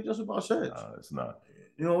sex. It ain't even just about sex. It's not.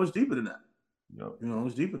 You know, it's deeper than that. Yep. You know,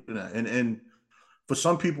 it's deeper than that. And for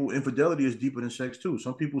some people, infidelity is deeper than sex too.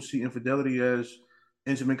 Some people see infidelity as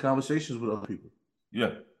intimate conversations with other people.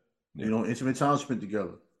 Yeah. You know, intimate time spent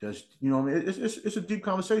together. That's, you know, I mean, it's a deep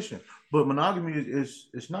conversation. But monogamy is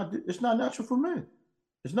not natural for men.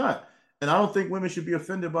 It's not. And I don't think women should be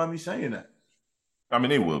offended by me saying that. I mean,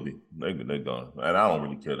 they will be. They're gonna, and I don't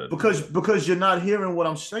really care that. Because you're not hearing what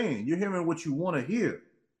I'm saying. You're hearing what you want to hear.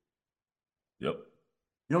 Yep.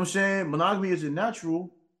 You know what I'm saying? Monogamy isn't natural,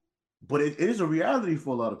 but it is a reality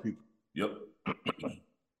for a lot of people. Yep.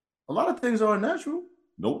 A lot of things aren't natural.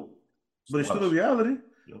 Nope. But it's still a reality.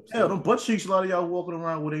 Yep. Hell, them butt cheeks a lot of y'all walking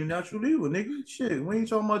around with ain't natural either, nigga. Shit, we ain't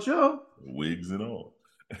talking about y'all. Wigs and all.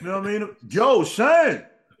 You know what I mean? Yo, Shane, a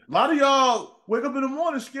lot of y'all wake up in the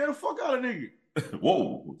morning scared the fuck out of nigga.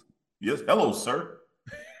 Whoa. Yes. Hello, sir.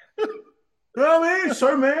 You know what I mean?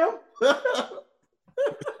 Sir, ma'am.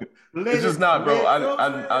 It's just not, bro.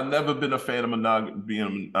 I've never been a fan of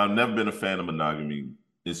monogamy. I've never been a fan of monogamy.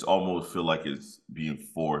 It's almost feel like it's being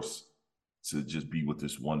forced to just be with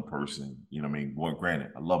this one person. You know what I mean? Well,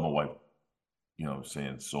 granted, I love my wife. You know what I'm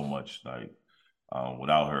saying? So much. Like,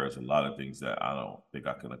 without her, there's a lot of things that I don't think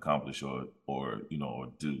I can accomplish or you know, or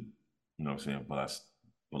do. You know what I'm saying?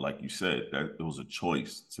 But like you said, that it was a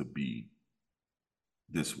choice to be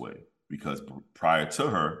this way because prior to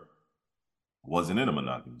her, wasn't in a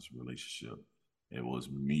monogamous relationship. It was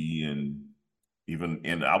me and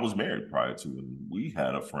I was married prior to, and we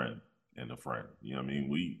had a friend and a friend. You know what I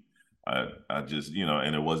mean? I just, you know,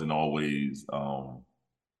 and it wasn't always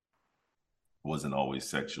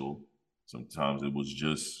sexual. Sometimes it was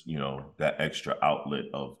just, you know, that extra outlet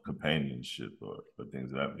of companionship or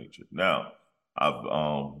things of that nature. Now,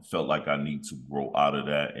 I've felt like I need to grow out of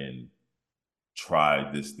that and try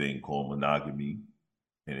this thing called monogamy,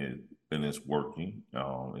 and it's working,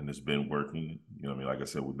 and it's been working. You know what I mean? Like I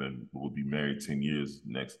said, we'll be married 10 years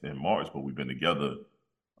next in March, but we've been together.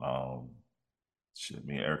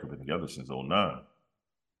 Me and Erica have been together since 2009.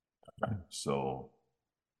 So,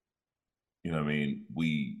 you know what I mean?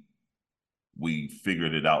 We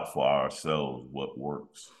figured it out for ourselves what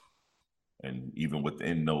works. And even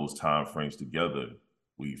within those time frames together,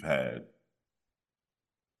 we've had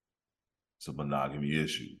some monogamy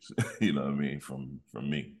issues, you know what I mean, from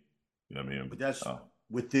me. You know what I mean? But that's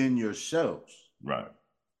within yourselves. Right.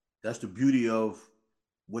 That's the beauty of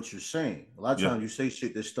what you're saying. A lot of times you say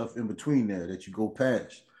shit, there's stuff in between there that you go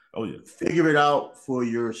past. Oh, yeah. Figure it out for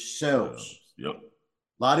yourselves. Yep.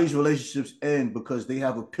 A lot of these relationships end because they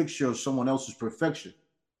have a picture of someone else's perfection.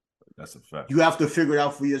 That's a fact. You have to figure it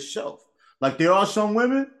out for yourself. Like there are some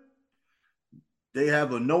women, they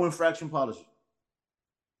have a no infraction policy.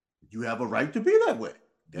 You have a right to be that way.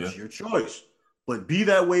 That's your choice. But be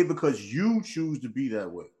that way because you choose to be that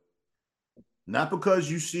way. Not because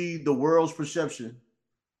you see the world's perception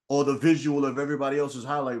or the visual of everybody else's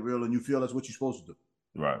highlight reel and you feel that's what you're supposed to do.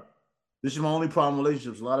 Right. This is my only problem in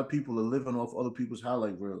relationships. A lot of people are living off other people's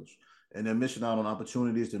highlight reels and they're missing out on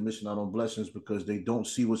opportunities. They're missing out on blessings because they don't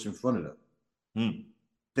see what's in front of them.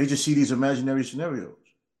 They just see these imaginary scenarios.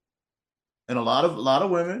 And a lot of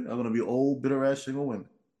women are going to be old, bitter-ass single women.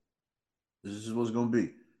 This is what it's going to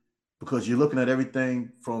be. Because you're looking at everything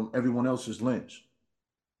from everyone else's lens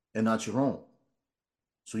and not your own.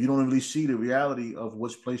 So you don't really see the reality of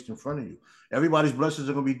what's placed in front of you. Everybody's blessings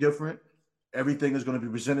are going to be different. Everything is going to be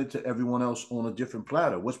presented to everyone else on a different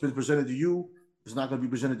platter. What's been presented to you is not going to be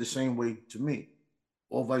presented the same way to me,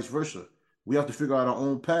 or vice versa. We have to figure out our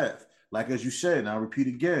own path. Like as you said, and I'll repeat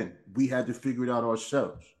again, we had to figure it out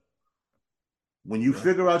ourselves. When you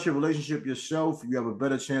figure out your relationship yourself, you have a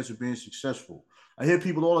better chance of being successful. I hear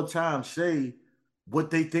people all the time say what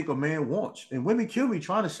they think a man wants, and women kill me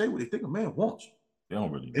trying to say what they think a man wants. They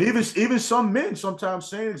don't really. And even some men sometimes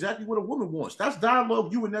saying exactly what a woman wants. That's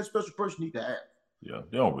dialogue you and that special person need to have. Yeah,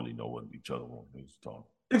 they don't really know what each other want.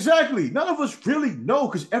 Exactly. None of us really know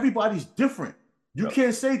because everybody's different. You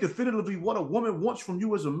can't say definitively what a woman wants from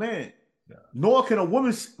you as a man. Yeah. Nor can a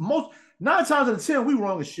woman. 9 times out of 10, we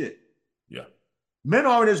wrong as shit. Yeah. Men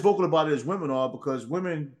aren't as vocal about it as women are because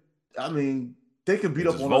women, I mean, they can beat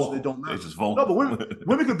up on us and it don't matter. They just vocal. No, but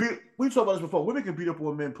women can beat. We talked about this before. Women can beat up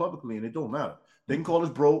on men publicly and it don't matter. They can call us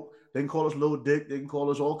broke. They can call us little dick. They can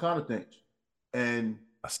call us all kind of things. And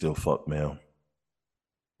I still fuck, man.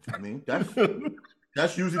 I mean,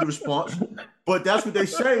 that's usually the response. But that's what they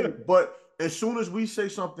say. But as soon as we say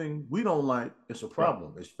something we don't like, it's a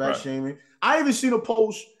problem. It's fat shaming. I even seen a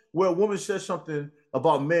post where a woman said something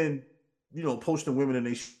about men, posting women in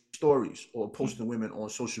their stories or posting women on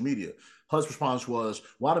social media. Her response was,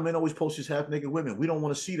 why do men always post these half-naked women? We don't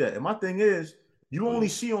want to see that. And my thing is, you only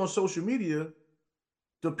see on social media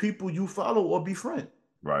the people you follow or befriend.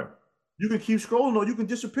 Right. You can keep scrolling or you can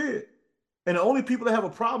disappear. And the only people that have a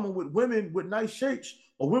problem with women with nice shapes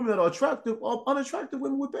or women that are attractive or unattractive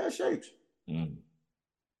women with bad shapes. You know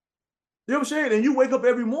what I'm saying? And you wake up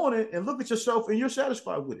every morning and look at yourself and you're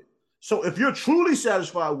satisfied with it. So if you're truly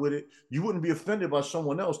satisfied with it, you wouldn't be offended by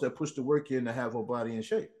someone else that puts the work in to have her body in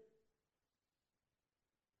shape.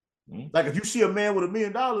 Like if you see a man with $1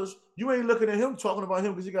 million, you ain't looking at him talking about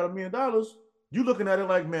him because he got $1 million. You looking at it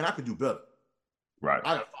like, man, I could do better. Right.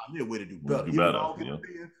 I got to find me a way to do better. Even though I don't get $1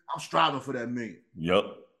 million, I'm striving for that $1 million. Yep.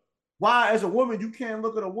 Why, as a woman, you can't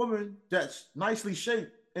look at a woman that's nicely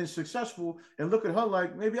shaped and successful and look at her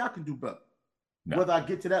like, maybe I can do better. No. Whether I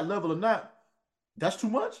get to that level or not, that's too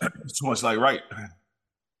much? It's too much like right.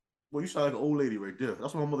 Well, you sound like an old lady right there.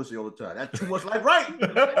 That's what my mother say all the time. That's too much like right.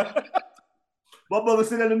 My mother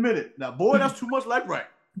said that in a minute. Now, boy, that's too much like right.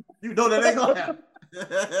 You know that ain't gonna happen.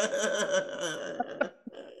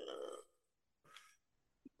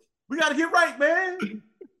 We got to get right, man.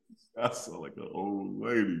 I sound like an old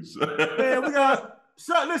lady. Man, we got...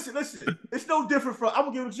 So, listen. It's no different from... I'm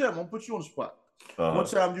going to give an example. I'm going to put you on the spot. One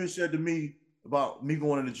time you said to me about me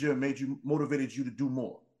going to the gym motivated you to do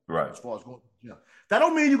more. Right. As far as going to the gym. That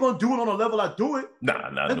don't mean you're going to do it on a level I do it. Nah.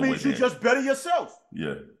 That means you just better yourself.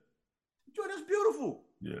 Yeah. Joy, that's beautiful.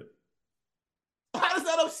 Yeah. How does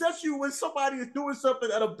that upset you when somebody is doing something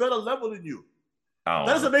at a better level than you? That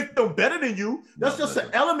doesn't make them better than you. That's just an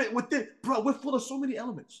element within. Bro, we're full of so many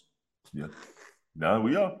elements. Yeah. No,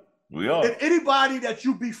 we are. And anybody that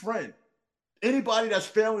you befriend, anybody that's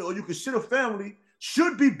family or you consider family,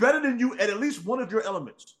 should be better than you at least one of your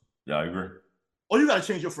elements. Yeah, I agree. Or you got to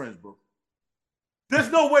change your friends, bro.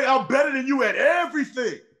 There's no way I'm better than you at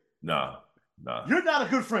everything. Nah. You're not a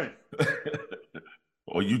good friend.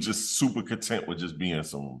 Or you just super content with just being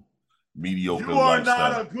some mediocre You are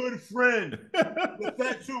lifestyle. not a good friend. With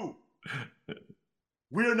that too.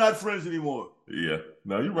 We're not friends anymore. Yeah.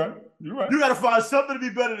 No, you're right. You got to find something to be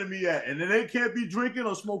better than me at. And it can't be drinking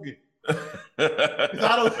or smoking. I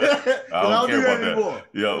don't do that anymore.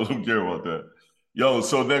 Yeah, I don't care about that. Yo,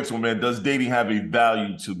 so next one, man. Does dating have a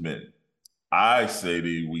value to men? I say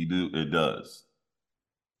that we do. It does.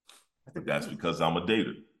 That's because I'm a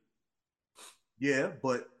dater. Yeah,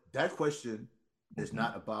 but that question is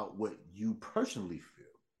not about what you personally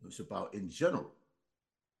feel. It's about in general.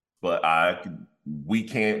 But we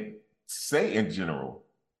can't say in general.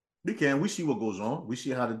 We can. We see what goes on. We see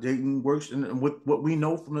how the dating works and with what we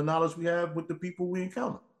know from the knowledge we have with the people we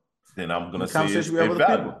encounter. Then I'm going to say it's a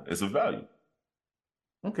value. It's a value.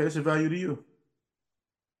 Okay, it's a value to you.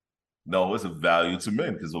 No, it's a value to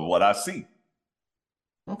men because of what I see.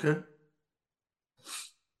 Okay.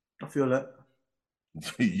 I feel that.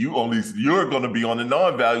 You're going to be on the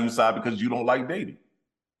non-value side because you don't like dating.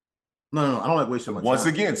 No, I don't like wasting my time. Once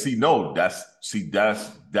again, that's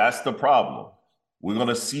the problem. We're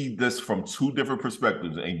gonna see this from two different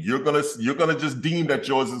perspectives, and you're gonna just deem that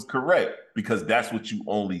yours is correct because that's what you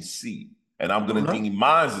only see, and I'm gonna deem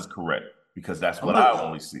mine is correct because that's what I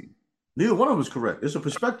only see. Neither one of them is correct. It's a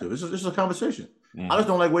perspective. It's a conversation. I just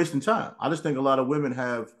don't like wasting time. I just think a lot of women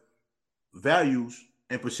have values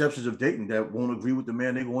and perceptions of dating that won't agree with the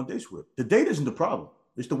man they go on dates with. The date isn't the problem.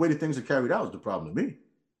 It's the way that things are carried out is the problem to me.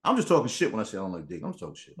 I'm just talking shit when I say I don't like dating. I'm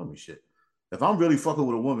talking shit. I mean shit. If I'm really fucking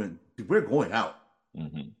with a woman, we're going out.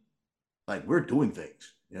 Mm-hmm. Like we're doing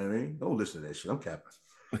things. You know what I mean? Don't listen to that shit. I'm capping.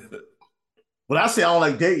 When I say I don't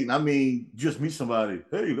like dating, I mean just meet somebody.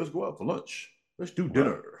 Hey, let's go out for lunch. Let's do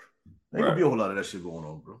dinner. Ain't gonna be a whole lot of that shit going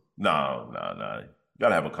on, bro. No.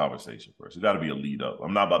 gotta have a conversation first. It gotta be a lead up.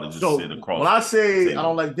 I'm not about to just sit across. When I say I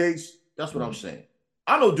don't like dates, that's what I'm saying.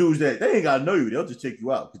 I know dudes that they ain't gotta know you. They'll just take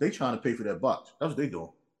you out because they trying to pay for that box. That's what they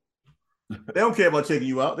doing. They don't care about taking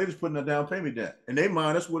you out. They just putting a down payment down. In their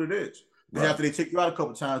mind, that's what it is. Because after they take you out a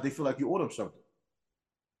couple times, they feel like you owe them something.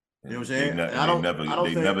 You know what I'm saying?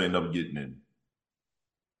 They never end up getting in.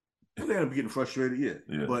 They end up getting frustrated,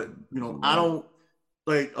 yeah. But I don't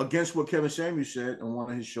like against what Kevin Samuels said on one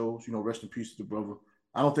of his shows. Rest in peace to the brother.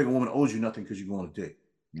 I don't think a woman owes you nothing because you go on a date.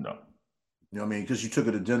 No. You know what I mean? Because you took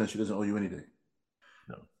her to dinner, she doesn't owe you anything.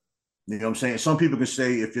 No. You know what I'm saying? Some people can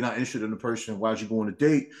say, if you're not interested in the person, why'd you go on a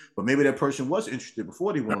date? But maybe that person was interested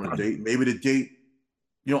before they went on a date. Maybe the date,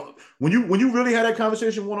 when you really had that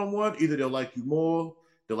conversation one-on-one, either they'll like you more,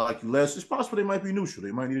 they'll like you less. It's possible they might be neutral.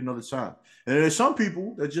 They might need another time. And there's some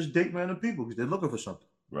people that just date random people because they're looking for something.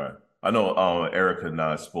 Right. I know Erica and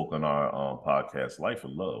I spoke on our podcast, Life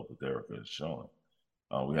of Love, with Erica and Sean.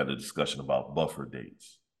 We had a discussion about buffer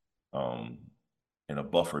dates. And a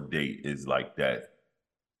buffer date is like that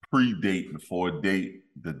pre-date before a date,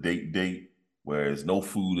 the date, where there's no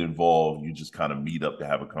food involved. You just kind of meet up to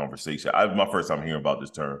have a conversation. My first time hearing about this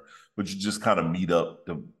term, but you just kind of meet up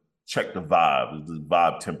to check the vibe, the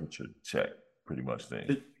vibe temperature check, pretty much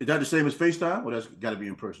thing. Is that the same as FaceTime, or that's got to be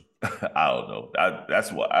in person? I don't know.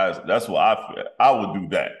 That's what I would do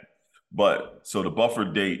that. But so the buffer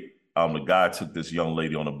date, the guy took this young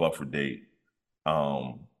lady on a buffer date,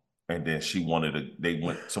 and then they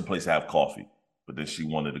went someplace to have coffee, but then she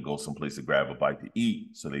wanted to go someplace to grab a bite to eat.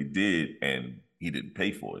 So they did, and he didn't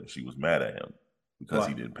pay for it. And she was mad at him because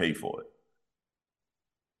he didn't pay for it.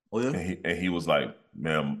 Oh, yeah? And he was like,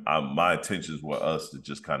 man, my intentions were us to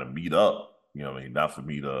just kind of meet up, not for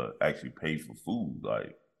me to actually pay for food.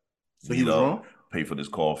 Like, so he was wrong? Pay for this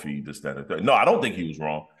coffee, this, that, and that. No, I don't think he was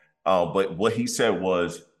wrong. But what he said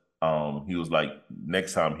was, he was like,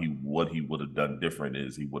 next time what he would have done different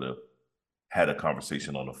is he would have had a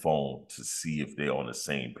conversation on the phone to see if they're on the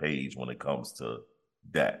same page when it comes to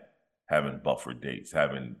that, having buffer dates,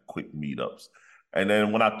 having quick meetups. And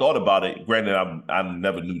then when I thought about it, granted, I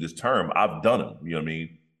never knew this term. I've done them. You know what I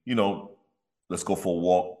mean? Let's go for a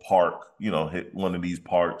walk, park. Hit one of these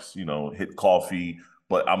parks. Hit coffee.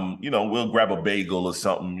 But we'll grab a bagel or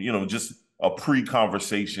something. Just a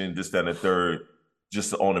pre-conversation, this, that, and the third,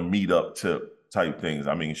 just on a meetup type things.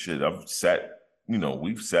 I mean, shit. I've sat.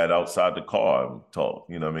 We've sat outside the car and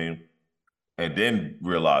talked. You know what I mean? And then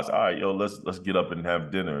realize, all right, let's get up and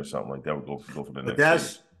have dinner or something like that. We'll go for the next.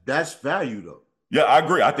 But that's value though. Yeah, I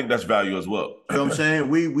agree. I think that's value as well. You know what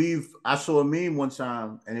I'm saying? I saw a meme one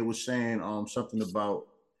time and it was saying something about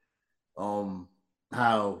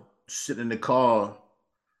how sitting in the car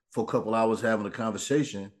for a couple hours having a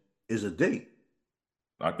conversation is a date.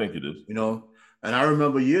 I think it is. And I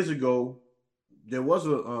remember years ago, there was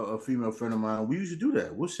a female friend of mine. We used to do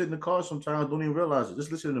that. We'll sit in the car sometimes, don't even realize it.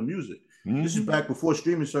 Just listen to the music. Mm-hmm. This is back before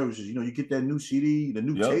streaming services. You get that new CD, the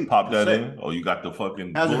new tape. Pop that in. Oh, you got the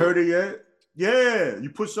fucking... Hasn't heard it yet? Yeah, you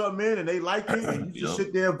put something in and they like it, and you just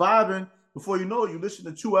sit there vibing. Before you know it, you listen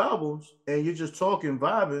to 2 albums and you're just talking,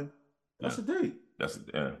 vibing. That's a date.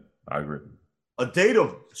 I agree. A date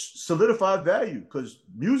of solidified value because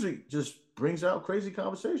music just brings out crazy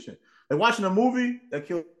conversation. Like watching a movie, that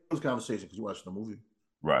kills conversation because you're watching a movie.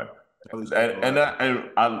 Right. And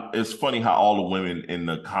it's funny how all the women in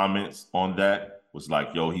the comments on that was like,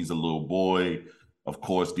 yo, he's a little boy. Of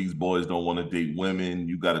course, these boys don't want to date women.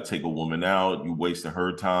 You got to take a woman out. You wasting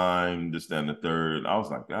her time, this, that, and the third. I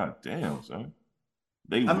was like, God damn, son.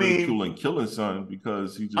 They ridiculing killing son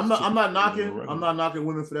because he just... I'm not knocking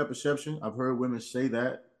women for that perception. I've heard women say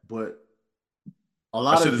that, but a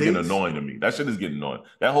lot of shit is getting annoying to me. That shit is getting annoying.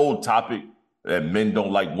 That whole topic that men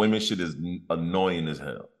don't like women shit is annoying as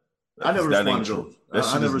hell. I never responded to those. That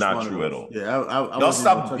shit is not true at all.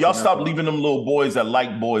 Yeah, y'all stop leaving them little boys that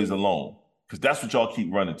like boys alone. Because that's what y'all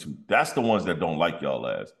keep running to. That's the ones that don't like y'all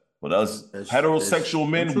as. But us heterosexual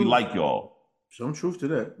men, we like y'all. Some truth to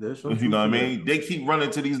that. There's some truth you know what I mean? They keep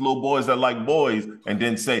running to these little boys that like boys and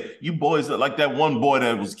then say, you boys are like that one boy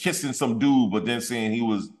that was kissing some dude, but then saying he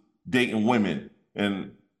was dating women.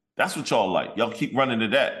 And that's what y'all like. Y'all keep running to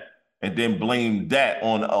that and then blame that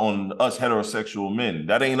on us heterosexual men.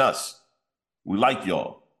 That ain't us. We like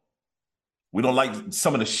y'all. We don't like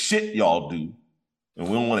some of the shit y'all do. And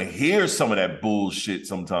we don't want to hear some of that bullshit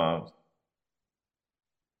sometimes.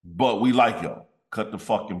 But we like y'all. Cut the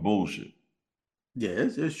fucking bullshit. Yeah,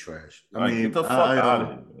 it's trash. I mean, get the fuck out of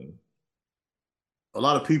here, man. A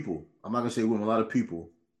lot of people, I'm not going to say women, a lot of people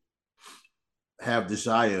have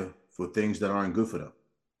desire for things that aren't good for them.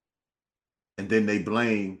 And then they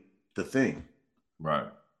blame the thing. Right.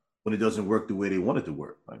 when it doesn't work the way they want it to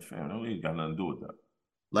work. Like, fam, that ain't got nothing to do with that.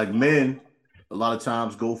 Like men, a lot of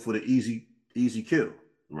times go for the easy kill.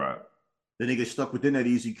 Right. Then they get stuck within that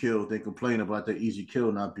easy kill. They complain about that easy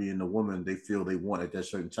kill not being the woman they feel they want at that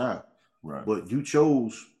certain time. Right. But you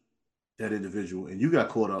chose that individual and you got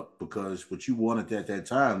caught up because what you wanted at that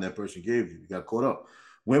time, that person gave you. You got caught up.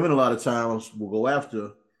 Women a lot of times will go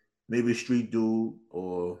after maybe a street dude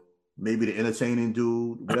or maybe the entertaining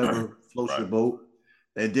dude, whatever floats your boat.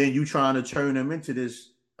 And then you trying to turn him into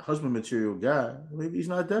this husband material guy. Maybe he's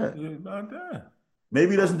not that. Yeah, not that.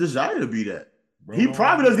 Maybe he doesn't desire to be that. Bro, he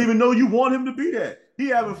probably doesn't even know you want him to be that. He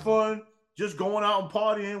having fun, just going out and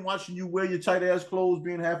partying, watching you wear your tight ass clothes,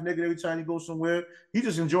 being half naked every time you go somewhere. He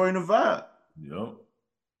just enjoying the vibe. Yep.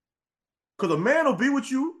 Because a man will be with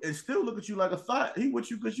you and still look at you like a thought. He with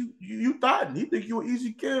you because you thought, and he think you an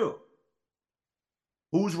easy kill.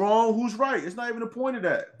 Who's wrong? Who's right? It's not even the point of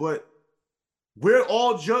that. But we're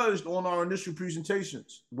all judged on our initial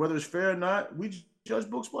presentations. Whether it's fair or not, we judge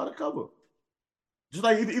books by the cover. Just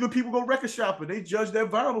like even people go record shopping, they judge their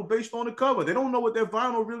vinyl based on the cover. They don't know what their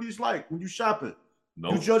vinyl really is like when you shopping.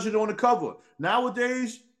 Nope. You judge it on the cover.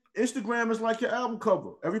 Nowadays, Instagram is like your album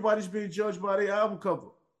cover. Everybody's being judged by their album cover.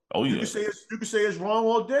 Oh yeah. You can say it's wrong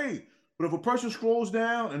all day, but if a person scrolls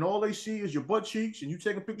down and all they see is your butt cheeks and you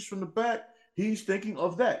taking pictures from the back, he's thinking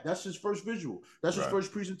of that. That's his first visual. That's his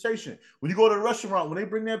first presentation. When you go to a restaurant, when they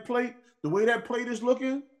bring that plate, the way that plate is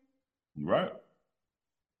looking, right.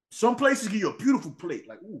 Some places give you a beautiful plate,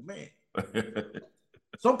 like, oh man.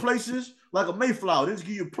 Some places, like a Mayflower, they just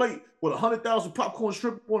give you a plate with 100,000 popcorn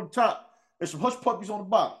shrimp on the top and some hush puppies on the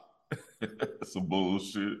bottom. Some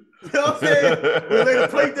bullshit. You know what I'm saying? When they lay the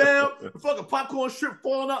plate down, the fucking popcorn shrimp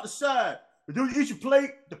falling out the side. But then you eat your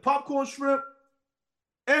plate, the popcorn shrimp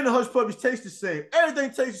and the hush puppies taste the same.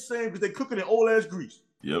 Everything tastes the same because they cook it in old ass grease.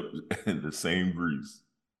 Yep, the same grease.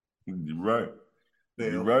 You're right.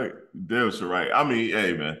 Damn. You're right. Damn sure right. I mean,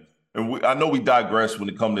 hey, man. And I know we digress when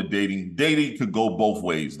it comes to dating. Dating could go both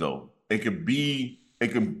ways, though. It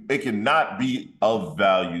can not be of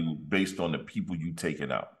value based on the people you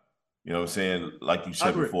taking out. You know what I'm saying? Like you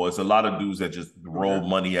said before, it's a lot of dudes that just roll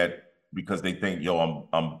money at because they think, yo,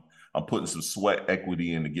 I'm putting some sweat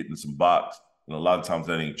equity into getting some box. And a lot of times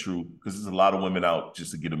that ain't true because there's a lot of women out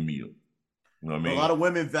just to get a meal. You know what I mean? A lot of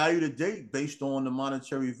women value the date based on the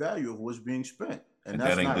monetary value of what's being spent. And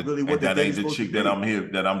that's that not really what the that ain't the chick that I'm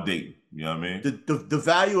dating. You know what I mean? The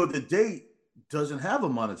value of the date doesn't have a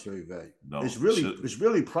monetary value. No, it's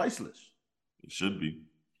really priceless. It should be.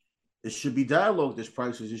 It should be dialogue that's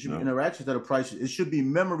priceless. It should be interactions that are priceless. It should be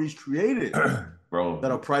memories created, bro,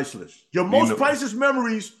 that are priceless. Your most priceless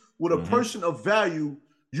memories with a person of value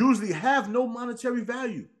usually have no monetary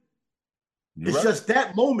value. It's just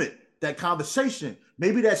that moment, that conversation,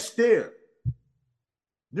 maybe that stare.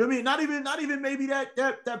 You know what I mean? Not even maybe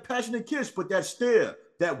that passionate kiss, but that stare,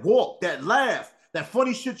 that walk, that laugh, that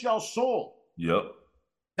funny shit y'all saw. Yep.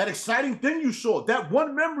 That exciting thing you saw, that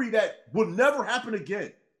one memory that will never happen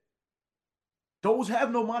again. Those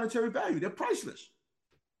have no monetary value. They're priceless.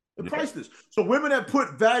 They're priceless. So women that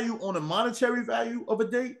put value on the monetary value of a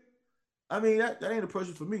date, I mean, that ain't a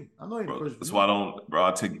person for me. I know ain't a person for me. That's why I don't, bro.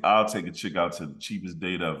 I'll take a chick out to the cheapest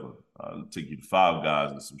date ever. I'll take you to Five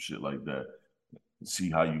Guys and some shit like that. And see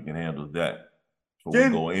how you can handle that before we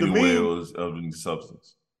go anywhere else of any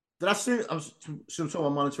substance. Did I say I'm talking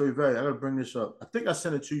about monetary value? I gotta bring this up. I think I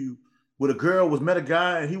sent it to you where the girl met a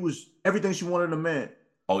guy and he was everything she wanted in a man.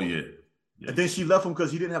 Oh yeah. And then she left him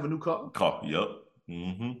because he didn't have a new car. Yep.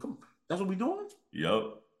 Mm-hmm. Come on. That's what we doing? Yep.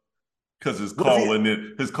 Because his car wasn't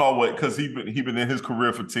in his car. Because he been in his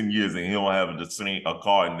career for 10 years and he don't have a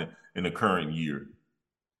car in the current year.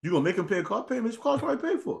 You gonna make him pay a car payment? His car's probably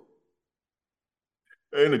paid for.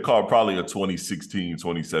 And the car probably a 2016,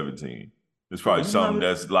 2017. It's probably something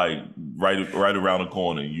that's like right around the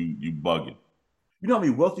corner. You bugging. You know how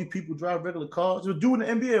many wealthy people drive regular cars? There's a dude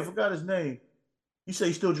in the NBA, I forgot his name. He said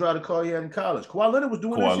he still drive the car he had in college. Kawhi Leonard was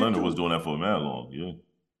doing that shit too. Kawhi Leonard was doing that for a man long, yeah.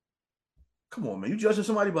 Come on, man. You judging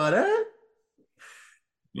somebody by that?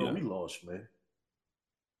 Yeah. Bro, we lost, man.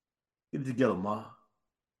 Get it together, Ma.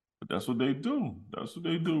 But that's what they do. That's what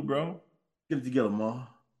they do, bro. Get it together, Ma.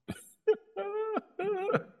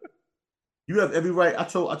 You have every right. I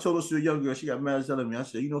told this to a young girl. She got mad telling me. I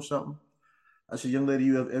said, you know something? I said, young lady,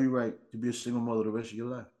 you have every right to be a single mother the rest of your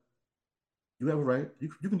life. You have a right.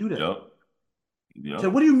 You can do that. Yep. Yep. I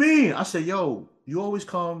said, what do you mean? I said, yo, you always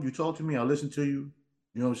come. You talk to me. I listen to you.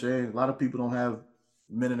 You know what I'm saying? A lot of people don't have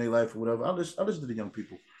men in their life or whatever. I listen to the young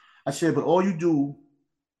people. I said, but all you do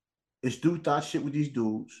is do thought shit with these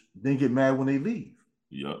dudes, then get mad when they leave.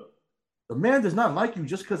 Yep. A man does not like you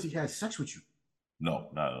just because he had sex with you. No,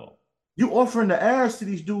 not at all. You offering the ass to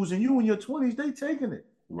these dudes, and you in your 20s, they taking it.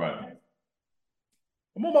 Right.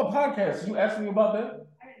 I'm on my podcast. You asking me about that?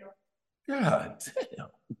 God damn.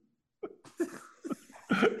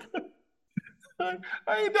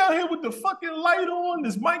 I ain't down here with the fucking light on,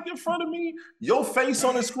 this mic in front of me, your face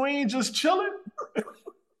on the screen just chilling.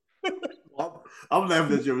 I'm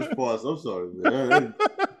laughing at your response. I'm sorry, man.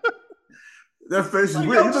 That face is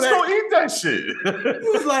weird. Yo, just go eat that shit. He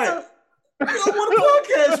was like, yo, what a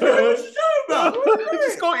podcast, man. What you talking about?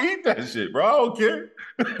 Just go eat that shit, bro. I don't care.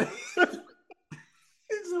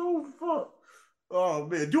 It's oh fuck. Oh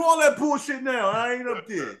man, do all that bullshit now. I ain't up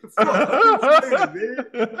there. The fuck? Later,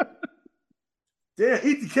 man. Damn,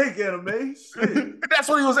 eat the cake, anime. Shit. That's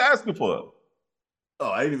what he was asking for. Oh,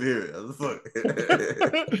 I didn't even hear it. What the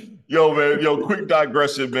fuck? Yo, man, quick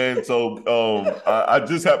digression, man. So I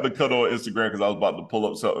just happened to cut on Instagram because I was about to pull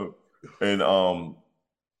up something.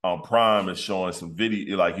 And Prime is showing some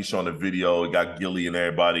video, like he's showing a video, it got Gilly and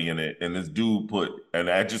everybody in it. And this dude put, and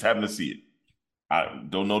I just happened to see it. I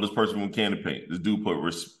don't know this person from Can of Paint. This dude put,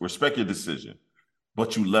 respect your decision,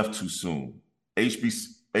 but you left too soon.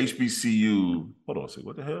 HBCU, hold on a second,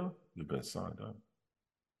 what the hell? You've been signed up.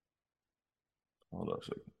 Hold on a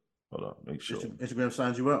second. Hold on, make sure. Instagram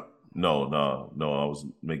signs you up? No. I was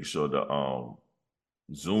making sure that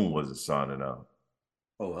Zoom wasn't signing out.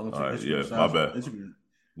 Oh, I'm gonna check. Yeah, my bad.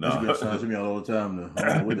 Instagram signs me out all the time now.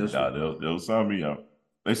 They'll sign me out.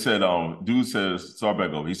 They said, dude says, start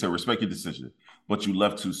back over. He said, respect your decision, but you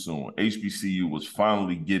left too soon. HBCU was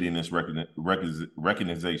finally getting this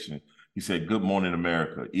recognition. He said, good morning,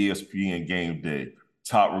 America. ESPN game day.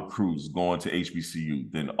 Top recruits going to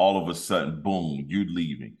HBCU. Then all of a sudden, boom, you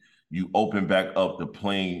leaving. You open back up the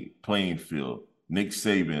playing field. Nick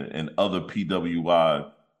Saban and other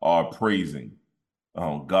PWI are praising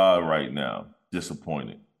God right now.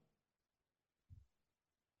 Disappointed.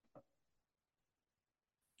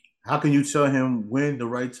 How can you tell him when the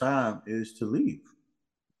right time is to leave?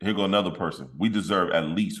 Here go another person. We deserve at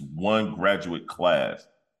least one graduate class.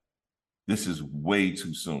 This is way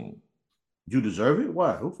too soon. You deserve it?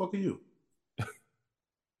 Why? Who the fuck are you? What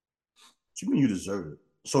you mean you deserve it?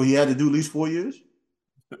 So he had to do at least 4 years?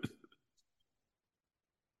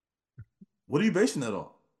 What are you basing that on?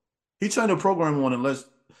 He's trying to program around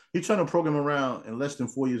in less than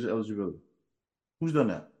 4 years of eligibility. Who's done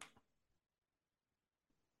that?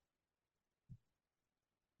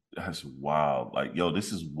 That's wild. Like, yo,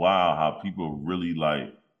 this is wild how people really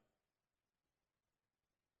like.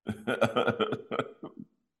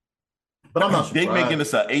 But I'm not surprised. They making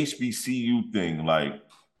this a HBCU thing. Like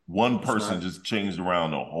one person just changed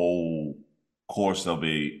around the whole course of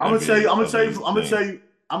a. I'm gonna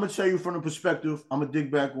tell you from the perspective. I'm gonna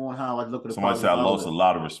dig back on how I look at it. Somebody said I lost a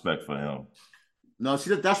lot of respect for him. No,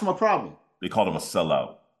 see that's my problem. They called him a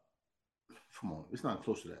sellout. Come on, it's not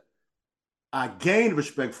close to that. I gained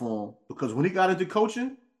respect for him because when he got into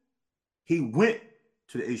coaching, he went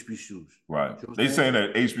to the HBCUs. Right. They saying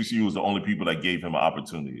that HBCU was the only people that gave him an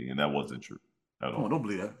opportunity, and that wasn't true. Come on, don't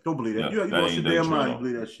believe that. Don't believe that. Yeah, you lost your damn mind to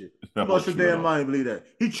believe that shit. You lost your damn mind to believe that.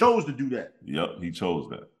 He chose to do that. Yep, he chose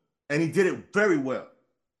that. And he did it very well.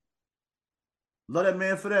 Love that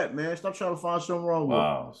man for that, man. Stop trying to find something wrong with him.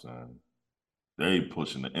 Wow, son. They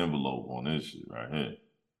pushing the envelope on this shit right here.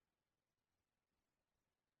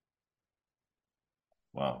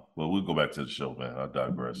 Wow. Well, we'll go back to the show, man. I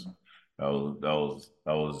digress. That was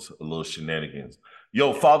a little shenanigans.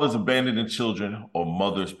 Yo, fathers abandoning children or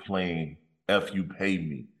mothers playing F you pay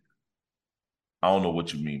me. I don't know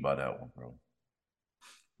what you mean by that one, bro.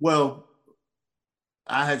 Well,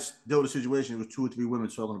 I had dealt with a situation with 2 or 3 women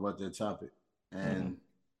talking about that topic. And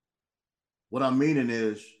what I'm meaning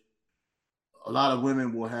is a lot of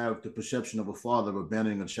women will have the perception of a father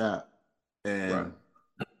abandoning a child and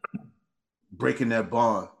breaking that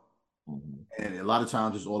bond. And a lot of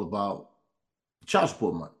times it's all about child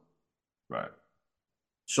support money. Right.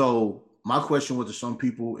 So my question was to some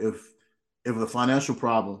people, if a financial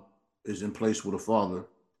problem is in place with a father,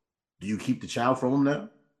 do you keep the child from him now?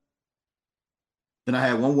 Then I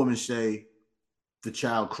had one woman say the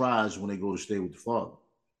child cries when they go to stay with the father,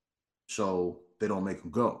 so they don't make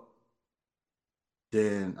him go.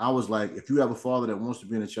 Then I was like, if you have a father that wants to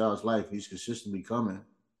be in a child's life, he's consistently coming,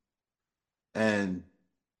 and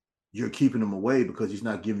you're keeping him away because he's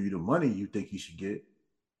not giving you the money you think he should get,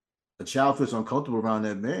 the child feels uncomfortable around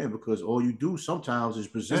that man because all you do sometimes is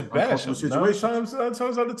present uncomfortable situations. 9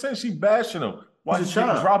 times out of 10, she's bashing him. Why he's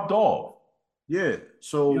getting dropped off? Yeah,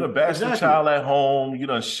 so you done bash the child at home. You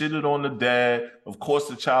done shitted on the dad. Of course,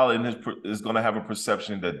 the child is going to have a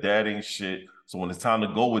perception that dad ain't shit. So when it's time to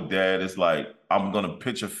go with dad, it's like, I'm going to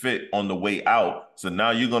pitch a fit on the way out. So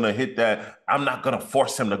now you're going to hit that. I'm not going to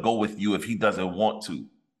force him to go with you if he doesn't want to.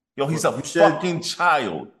 Yo, he's a fucking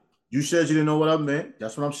child. You said you didn't know what I meant.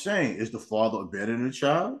 That's what I'm saying. Is the father abandoning the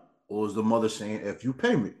child, or is the mother saying, if you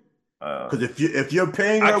pay me? Because if you're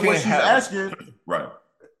paying her what she's asking, right?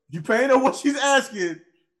 You paying her what she's asking,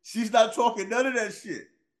 she's not talking none of that shit.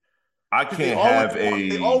 I can't have a.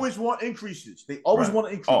 They always want increases. They always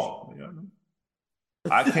want increases. Oh, yeah.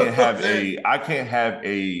 I can't have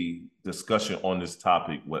a discussion on this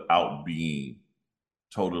topic without being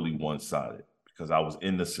totally one-sided, because I was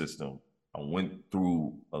in the system. I went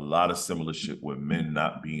through a lot of similar shit with men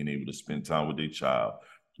not being able to spend time with their child,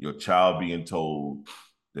 your child being told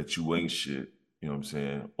that you ain't shit, you know what I'm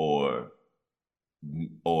saying?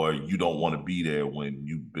 Or you don't want to be there when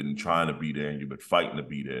you've been trying to be there and you've been fighting to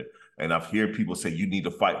be there. And I've heard people say you need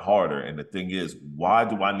to fight harder. And the thing is, why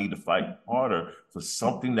do I need to fight harder for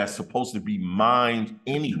something that's supposed to be mine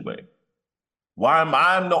anyway? Why am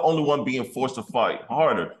I the only one being forced to fight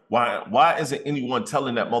harder? Why isn't anyone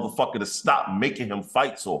telling that motherfucker to stop making him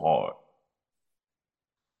fight so hard?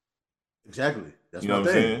 Exactly. That's my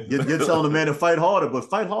thing. You're telling the man to fight harder, but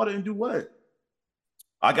fight harder and do what?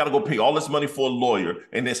 I got to go pay all this money for a lawyer,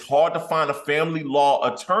 and it's hard to find a family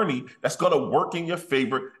law attorney that's going to work in your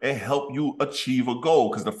favor and help you achieve a goal,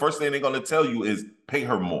 because the first thing they're going to tell you is pay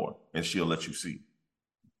her more, and she'll let you see.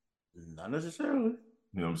 Not necessarily.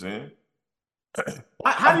 You know what I'm saying?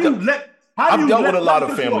 I've dealt with a lot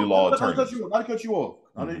of family law attorneys. Not to cut you off.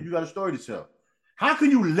 I know you got a story to tell. How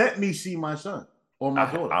can you let me see my son or my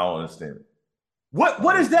daughter? I don't understand it.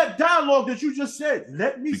 What is that dialogue that you just said?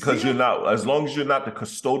 Let me because see you're not, as long as you're not the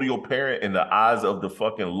custodial parent in the eyes of the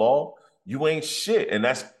fucking law, you ain't shit. And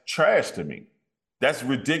that's trash to me. That's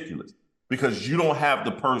ridiculous. Because you don't have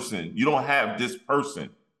the person, you don't have this person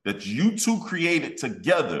that you two created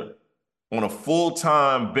together on a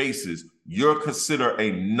full-time basis. You're considered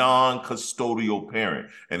a non-custodial parent.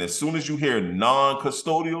 And as soon as you hear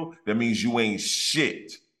non-custodial, that means you ain't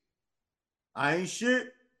shit. I ain't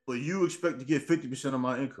shit, but you expect to get 50% of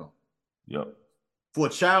my income. Yep. For a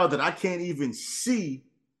child that I can't even see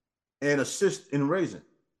and assist in raising.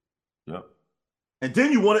 Yep. And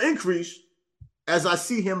then you want to increase as I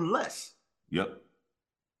see him less. Yep.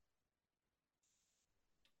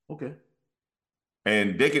 Okay.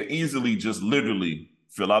 And they can easily just literally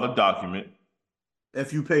fill out a document.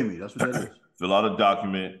 If you pay me, that's what that is. Fill out a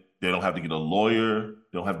document. They don't have to get a lawyer.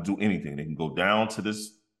 They don't have to do anything. They can go down to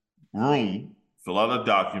this room, fill out a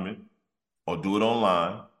document, or do it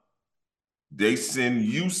online. They send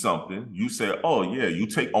you something. You say, oh, yeah, you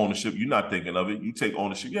take ownership. You're not thinking of it. You take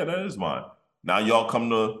ownership. Yeah, that is mine. Now y'all come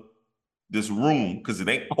to this room, because it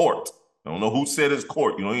ain't court. I don't know who said it's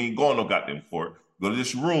court. You know, you ain't going no goddamn court. Go to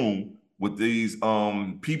this room with these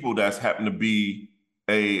people that's happen to be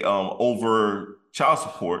a over child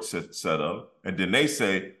support set up, and then they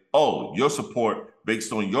say, oh, your support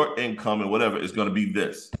based on your income and whatever is going to be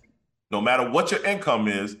this. No matter what your income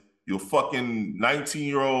is, you're fucking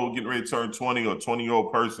 19-year-old getting ready to turn 20 or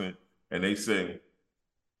 20-year-old person, and they say,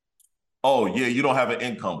 oh yeah, you don't have an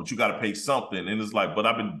income, but you got to pay something. And it's like, but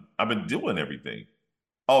I've been doing everything.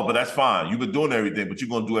 Oh, but that's fine. You've been doing everything, but you're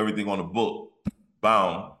going to do everything on the book.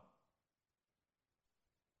 Bound.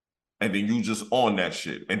 And then you just on that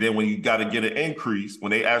shit. And then when you got to get an increase, when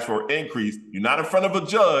they ask for an increase, you're not in front of a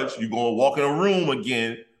judge. You're going to walk in a room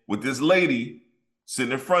again with this lady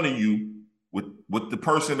sitting in front of you with the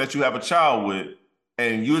person that you have a child with.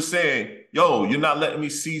 And you're saying, yo, you're not letting me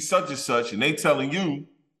see such and such. And they telling you,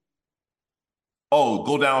 oh,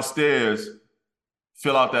 go downstairs,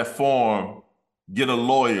 fill out that form, get a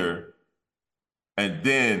lawyer, and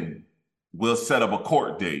then we'll set up a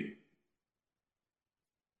court date.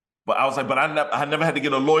 But I was like, but I never had to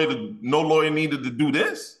get a lawyer. No lawyer needed to do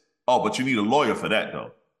this. Oh, but you need a lawyer for that,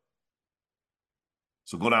 though.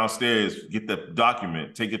 So go downstairs, get the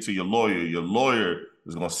document, take it to your lawyer. Your lawyer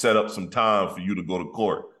is going to set up some time for you to go to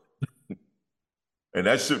court. And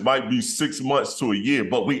that shit might be 6 months to a year.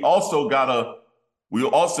 But then you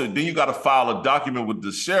got to file a document with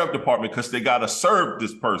the sheriff department, because they got to serve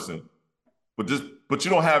this person. But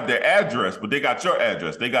you don't have their address, but they got your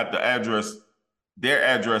address. They got the address, their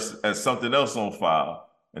address as something else on file.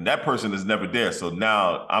 And that person is never there. So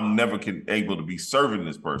now I'm never able to be serving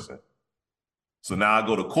this person. So now I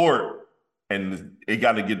go to court and it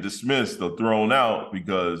got to get dismissed or thrown out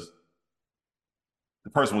because the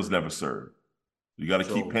person was never served. You got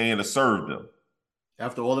to keep paying to serve them.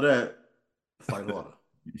 After all of that, fight harder.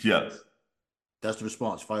 Yes. That's the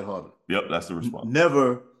response. Fight harder. Yep, that's the response.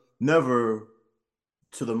 Never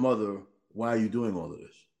to the mother, why are you doing all of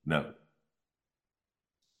this? Never.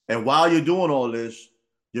 And while you're doing all this,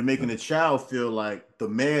 you're making the child feel like the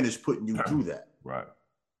man is putting you through that. Right.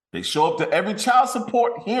 They show up to every child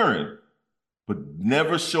support hearing, but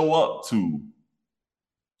never show up to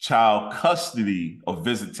child custody or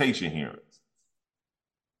visitation hearings.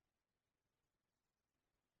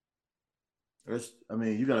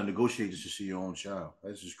 You got to negotiate just to see your own child.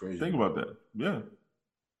 That's just crazy. Think about that. Yeah.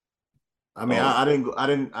 I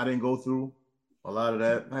didn't go through a lot of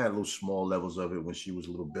that. I had little small levels of it when she was a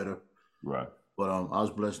little bitter. Right. But I was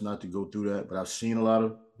blessed not to go through that. But I've seen a lot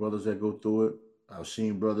of brothers that go through it. I've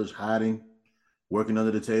seen brothers hiding, working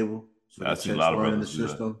under the table. So I've seen a lot of brothers in the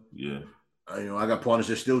system. Yeah. I got partners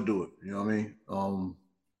that still do it. You know what I mean?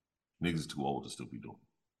 Niggas too old to still be doing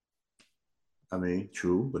it.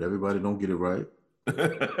 True, but everybody don't get it right. You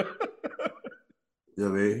know what I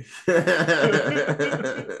mean?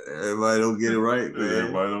 Everybody don't get it right, man.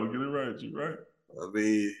 Everybody don't get it right. You're right.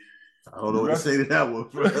 I don't know what to say to that one,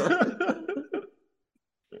 bro.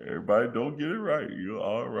 Everybody don't get it right. You're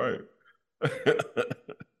all right.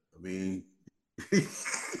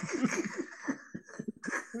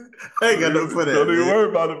 I ain't got nothing for that. Don't even worry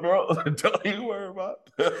about it, bro. Don't even worry about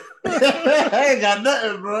it. I ain't got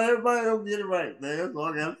nothing, bro. Everybody don't get it right, man. That's all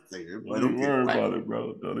I got to say. Don't even worry about it,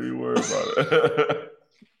 bro. Don't even worry about it.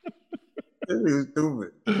 This is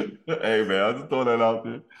stupid. Hey, man, I just throw that out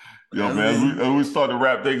there. Yo, man, as we start to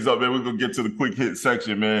wrap things up, man, we're going to get to the quick hit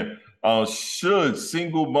section, man. Should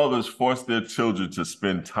single mothers force their children to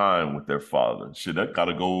spend time with their father? Should that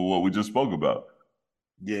gotta go with what we just spoke about?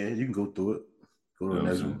 Yeah, you can go through it. Go to the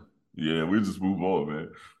next one. Yeah, we just move on, man.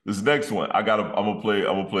 This next one, I'm gonna play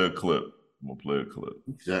a clip.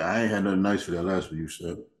 I ain't had nothing nice for that last one you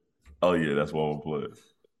said. Oh yeah, that's what I'm gonna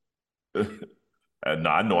play. And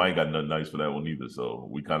I know I ain't got nothing nice for that one either. So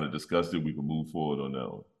we kind of discussed it. We can move forward on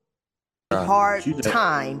that one. Hard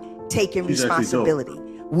time taking responsibility.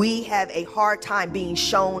 We have a hard time being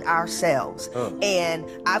shown ourselves. And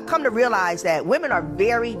I've come to realize that women are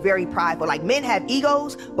very, very prideful. Like, men have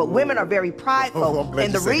egos, but women are very prideful.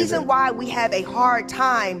 And the reason why we have a hard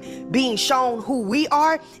time being shown who we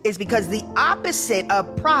are is because the opposite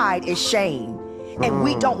of pride is shame. And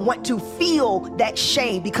we don't want to feel that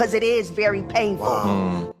shame because it is very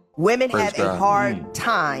painful. Women have a hard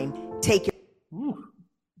time taking.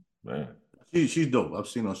 Man. She's dope. I've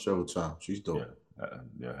seen her several times. She's dope.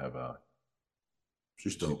 Yeah, have I?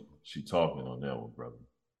 She's dope. She talking on that one, brother.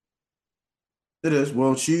 It is.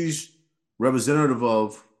 Well, she's representative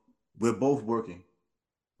of we're both working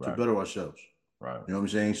to better ourselves. Right. You know what I'm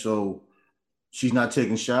saying? So she's not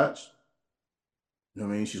taking shots. You know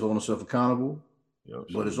what I mean? She's holding herself accountable. Yep,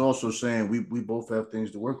 but it's also saying we both have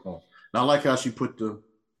things to work on. Now, I like how she put the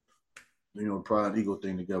pride and ego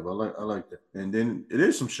thing together. I like that. And then it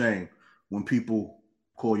is some shame when people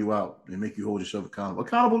call you out and make you hold yourself accountable.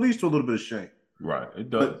 Accountable leads to a little bit of shame. Right, it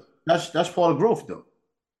does. But that's part of growth, though.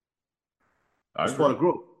 That's part of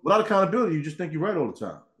growth. Without accountability, you just think you're right all the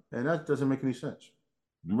time. And that doesn't make any sense.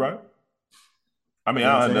 You're right. I mean,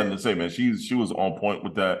 I don't have nothing to say, man. She was on point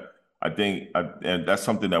with that. I think, and that's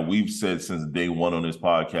something that we've said since day one on this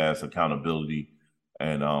podcast, accountability.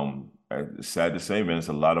 And it's sad to say, man, it's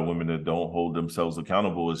a lot of women that don't hold themselves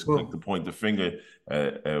accountable. It's quick to point the finger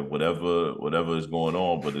at whatever is going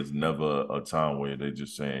on, but it's never a time where they're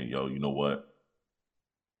just saying, yo, you know what?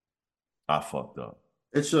 I fucked up.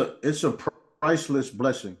 It's a priceless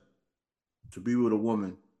blessing to be with a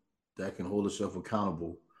woman that can hold herself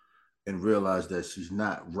accountable and realize that she's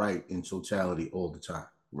not right in totality all the time.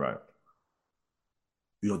 Right.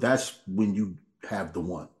 That's when you have the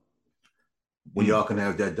one. When y'all can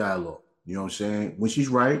have that dialogue. You know what I'm saying? When she's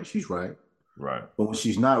right, she's right. Right. But when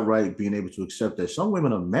she's not right, being able to accept that. Some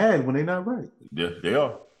women are mad when they're not right. Yeah, they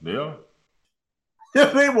are.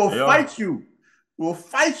 They will fight you. Will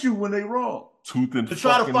fight you when they're wrong. Tooth and to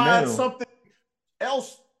try to find nail. Something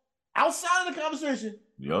else outside of the conversation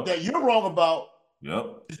that you're wrong about.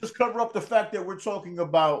 To just cover up the fact that we're talking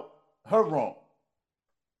about her wrong.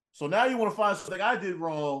 So now you want to find something I did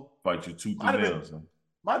wrong. Fight your tooth and nails.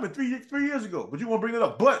 Might have been 3 years ago, but you want to bring it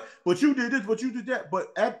up. But you did this, but you did that.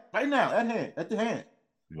 But at the hand.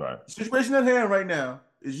 Right. The situation at hand right now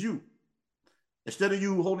is you. Instead of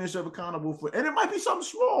you holding yourself accountable for, and it might be something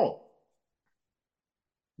small.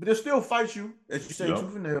 But they'll still fight you, as you say,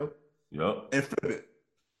 tooth and nail. And flip it.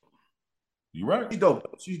 You're right.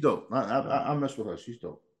 She's dope. I mess with her. She's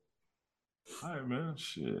dope. All right, man.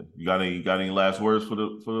 Shit. You got any last words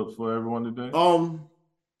for everyone today?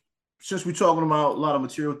 Since we're talking about a lot of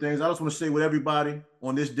material things, I just want to say with everybody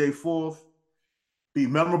on this day 4th, be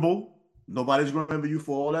memorable. Nobody's going to remember you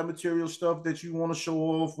for all that material stuff that you want to show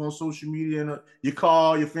off on social media and your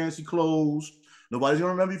car, your fancy clothes, Nobody's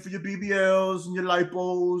gonna remember you for your BBLs and your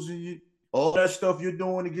lipos and all that stuff you're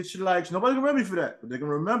doing to get your likes. Nobody's gonna remember you for that, but they're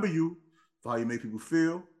gonna remember you for how you make people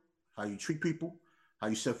feel, how you treat people, how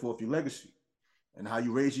you set forth your legacy, and how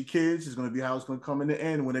you raise your kids is gonna be how it's gonna come in the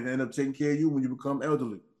end when they're gonna end up taking care of you when you become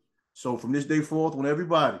elderly. So from this day forth, when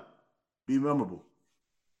everybody be memorable.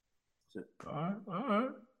 All right.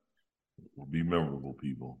 Well, be memorable,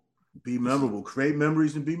 people. Be memorable. Create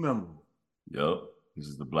memories and be memorable. Yep. This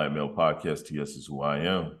is the Black Male Podcast. TS is who I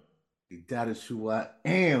am. That is who I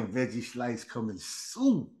am. Veggie Slice coming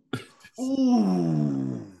soon.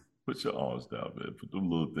 Ooh. Put your arms down, man. Put them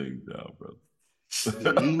little things down, brother.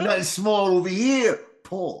 Ain't nothing small over here.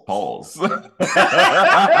 Pause. Pause.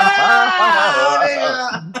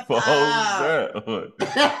 Pause that.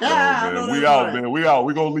 No, man. We out, man. We out.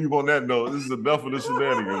 We're going to leave on that note. This is enough of the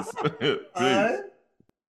shenanigans. Peace.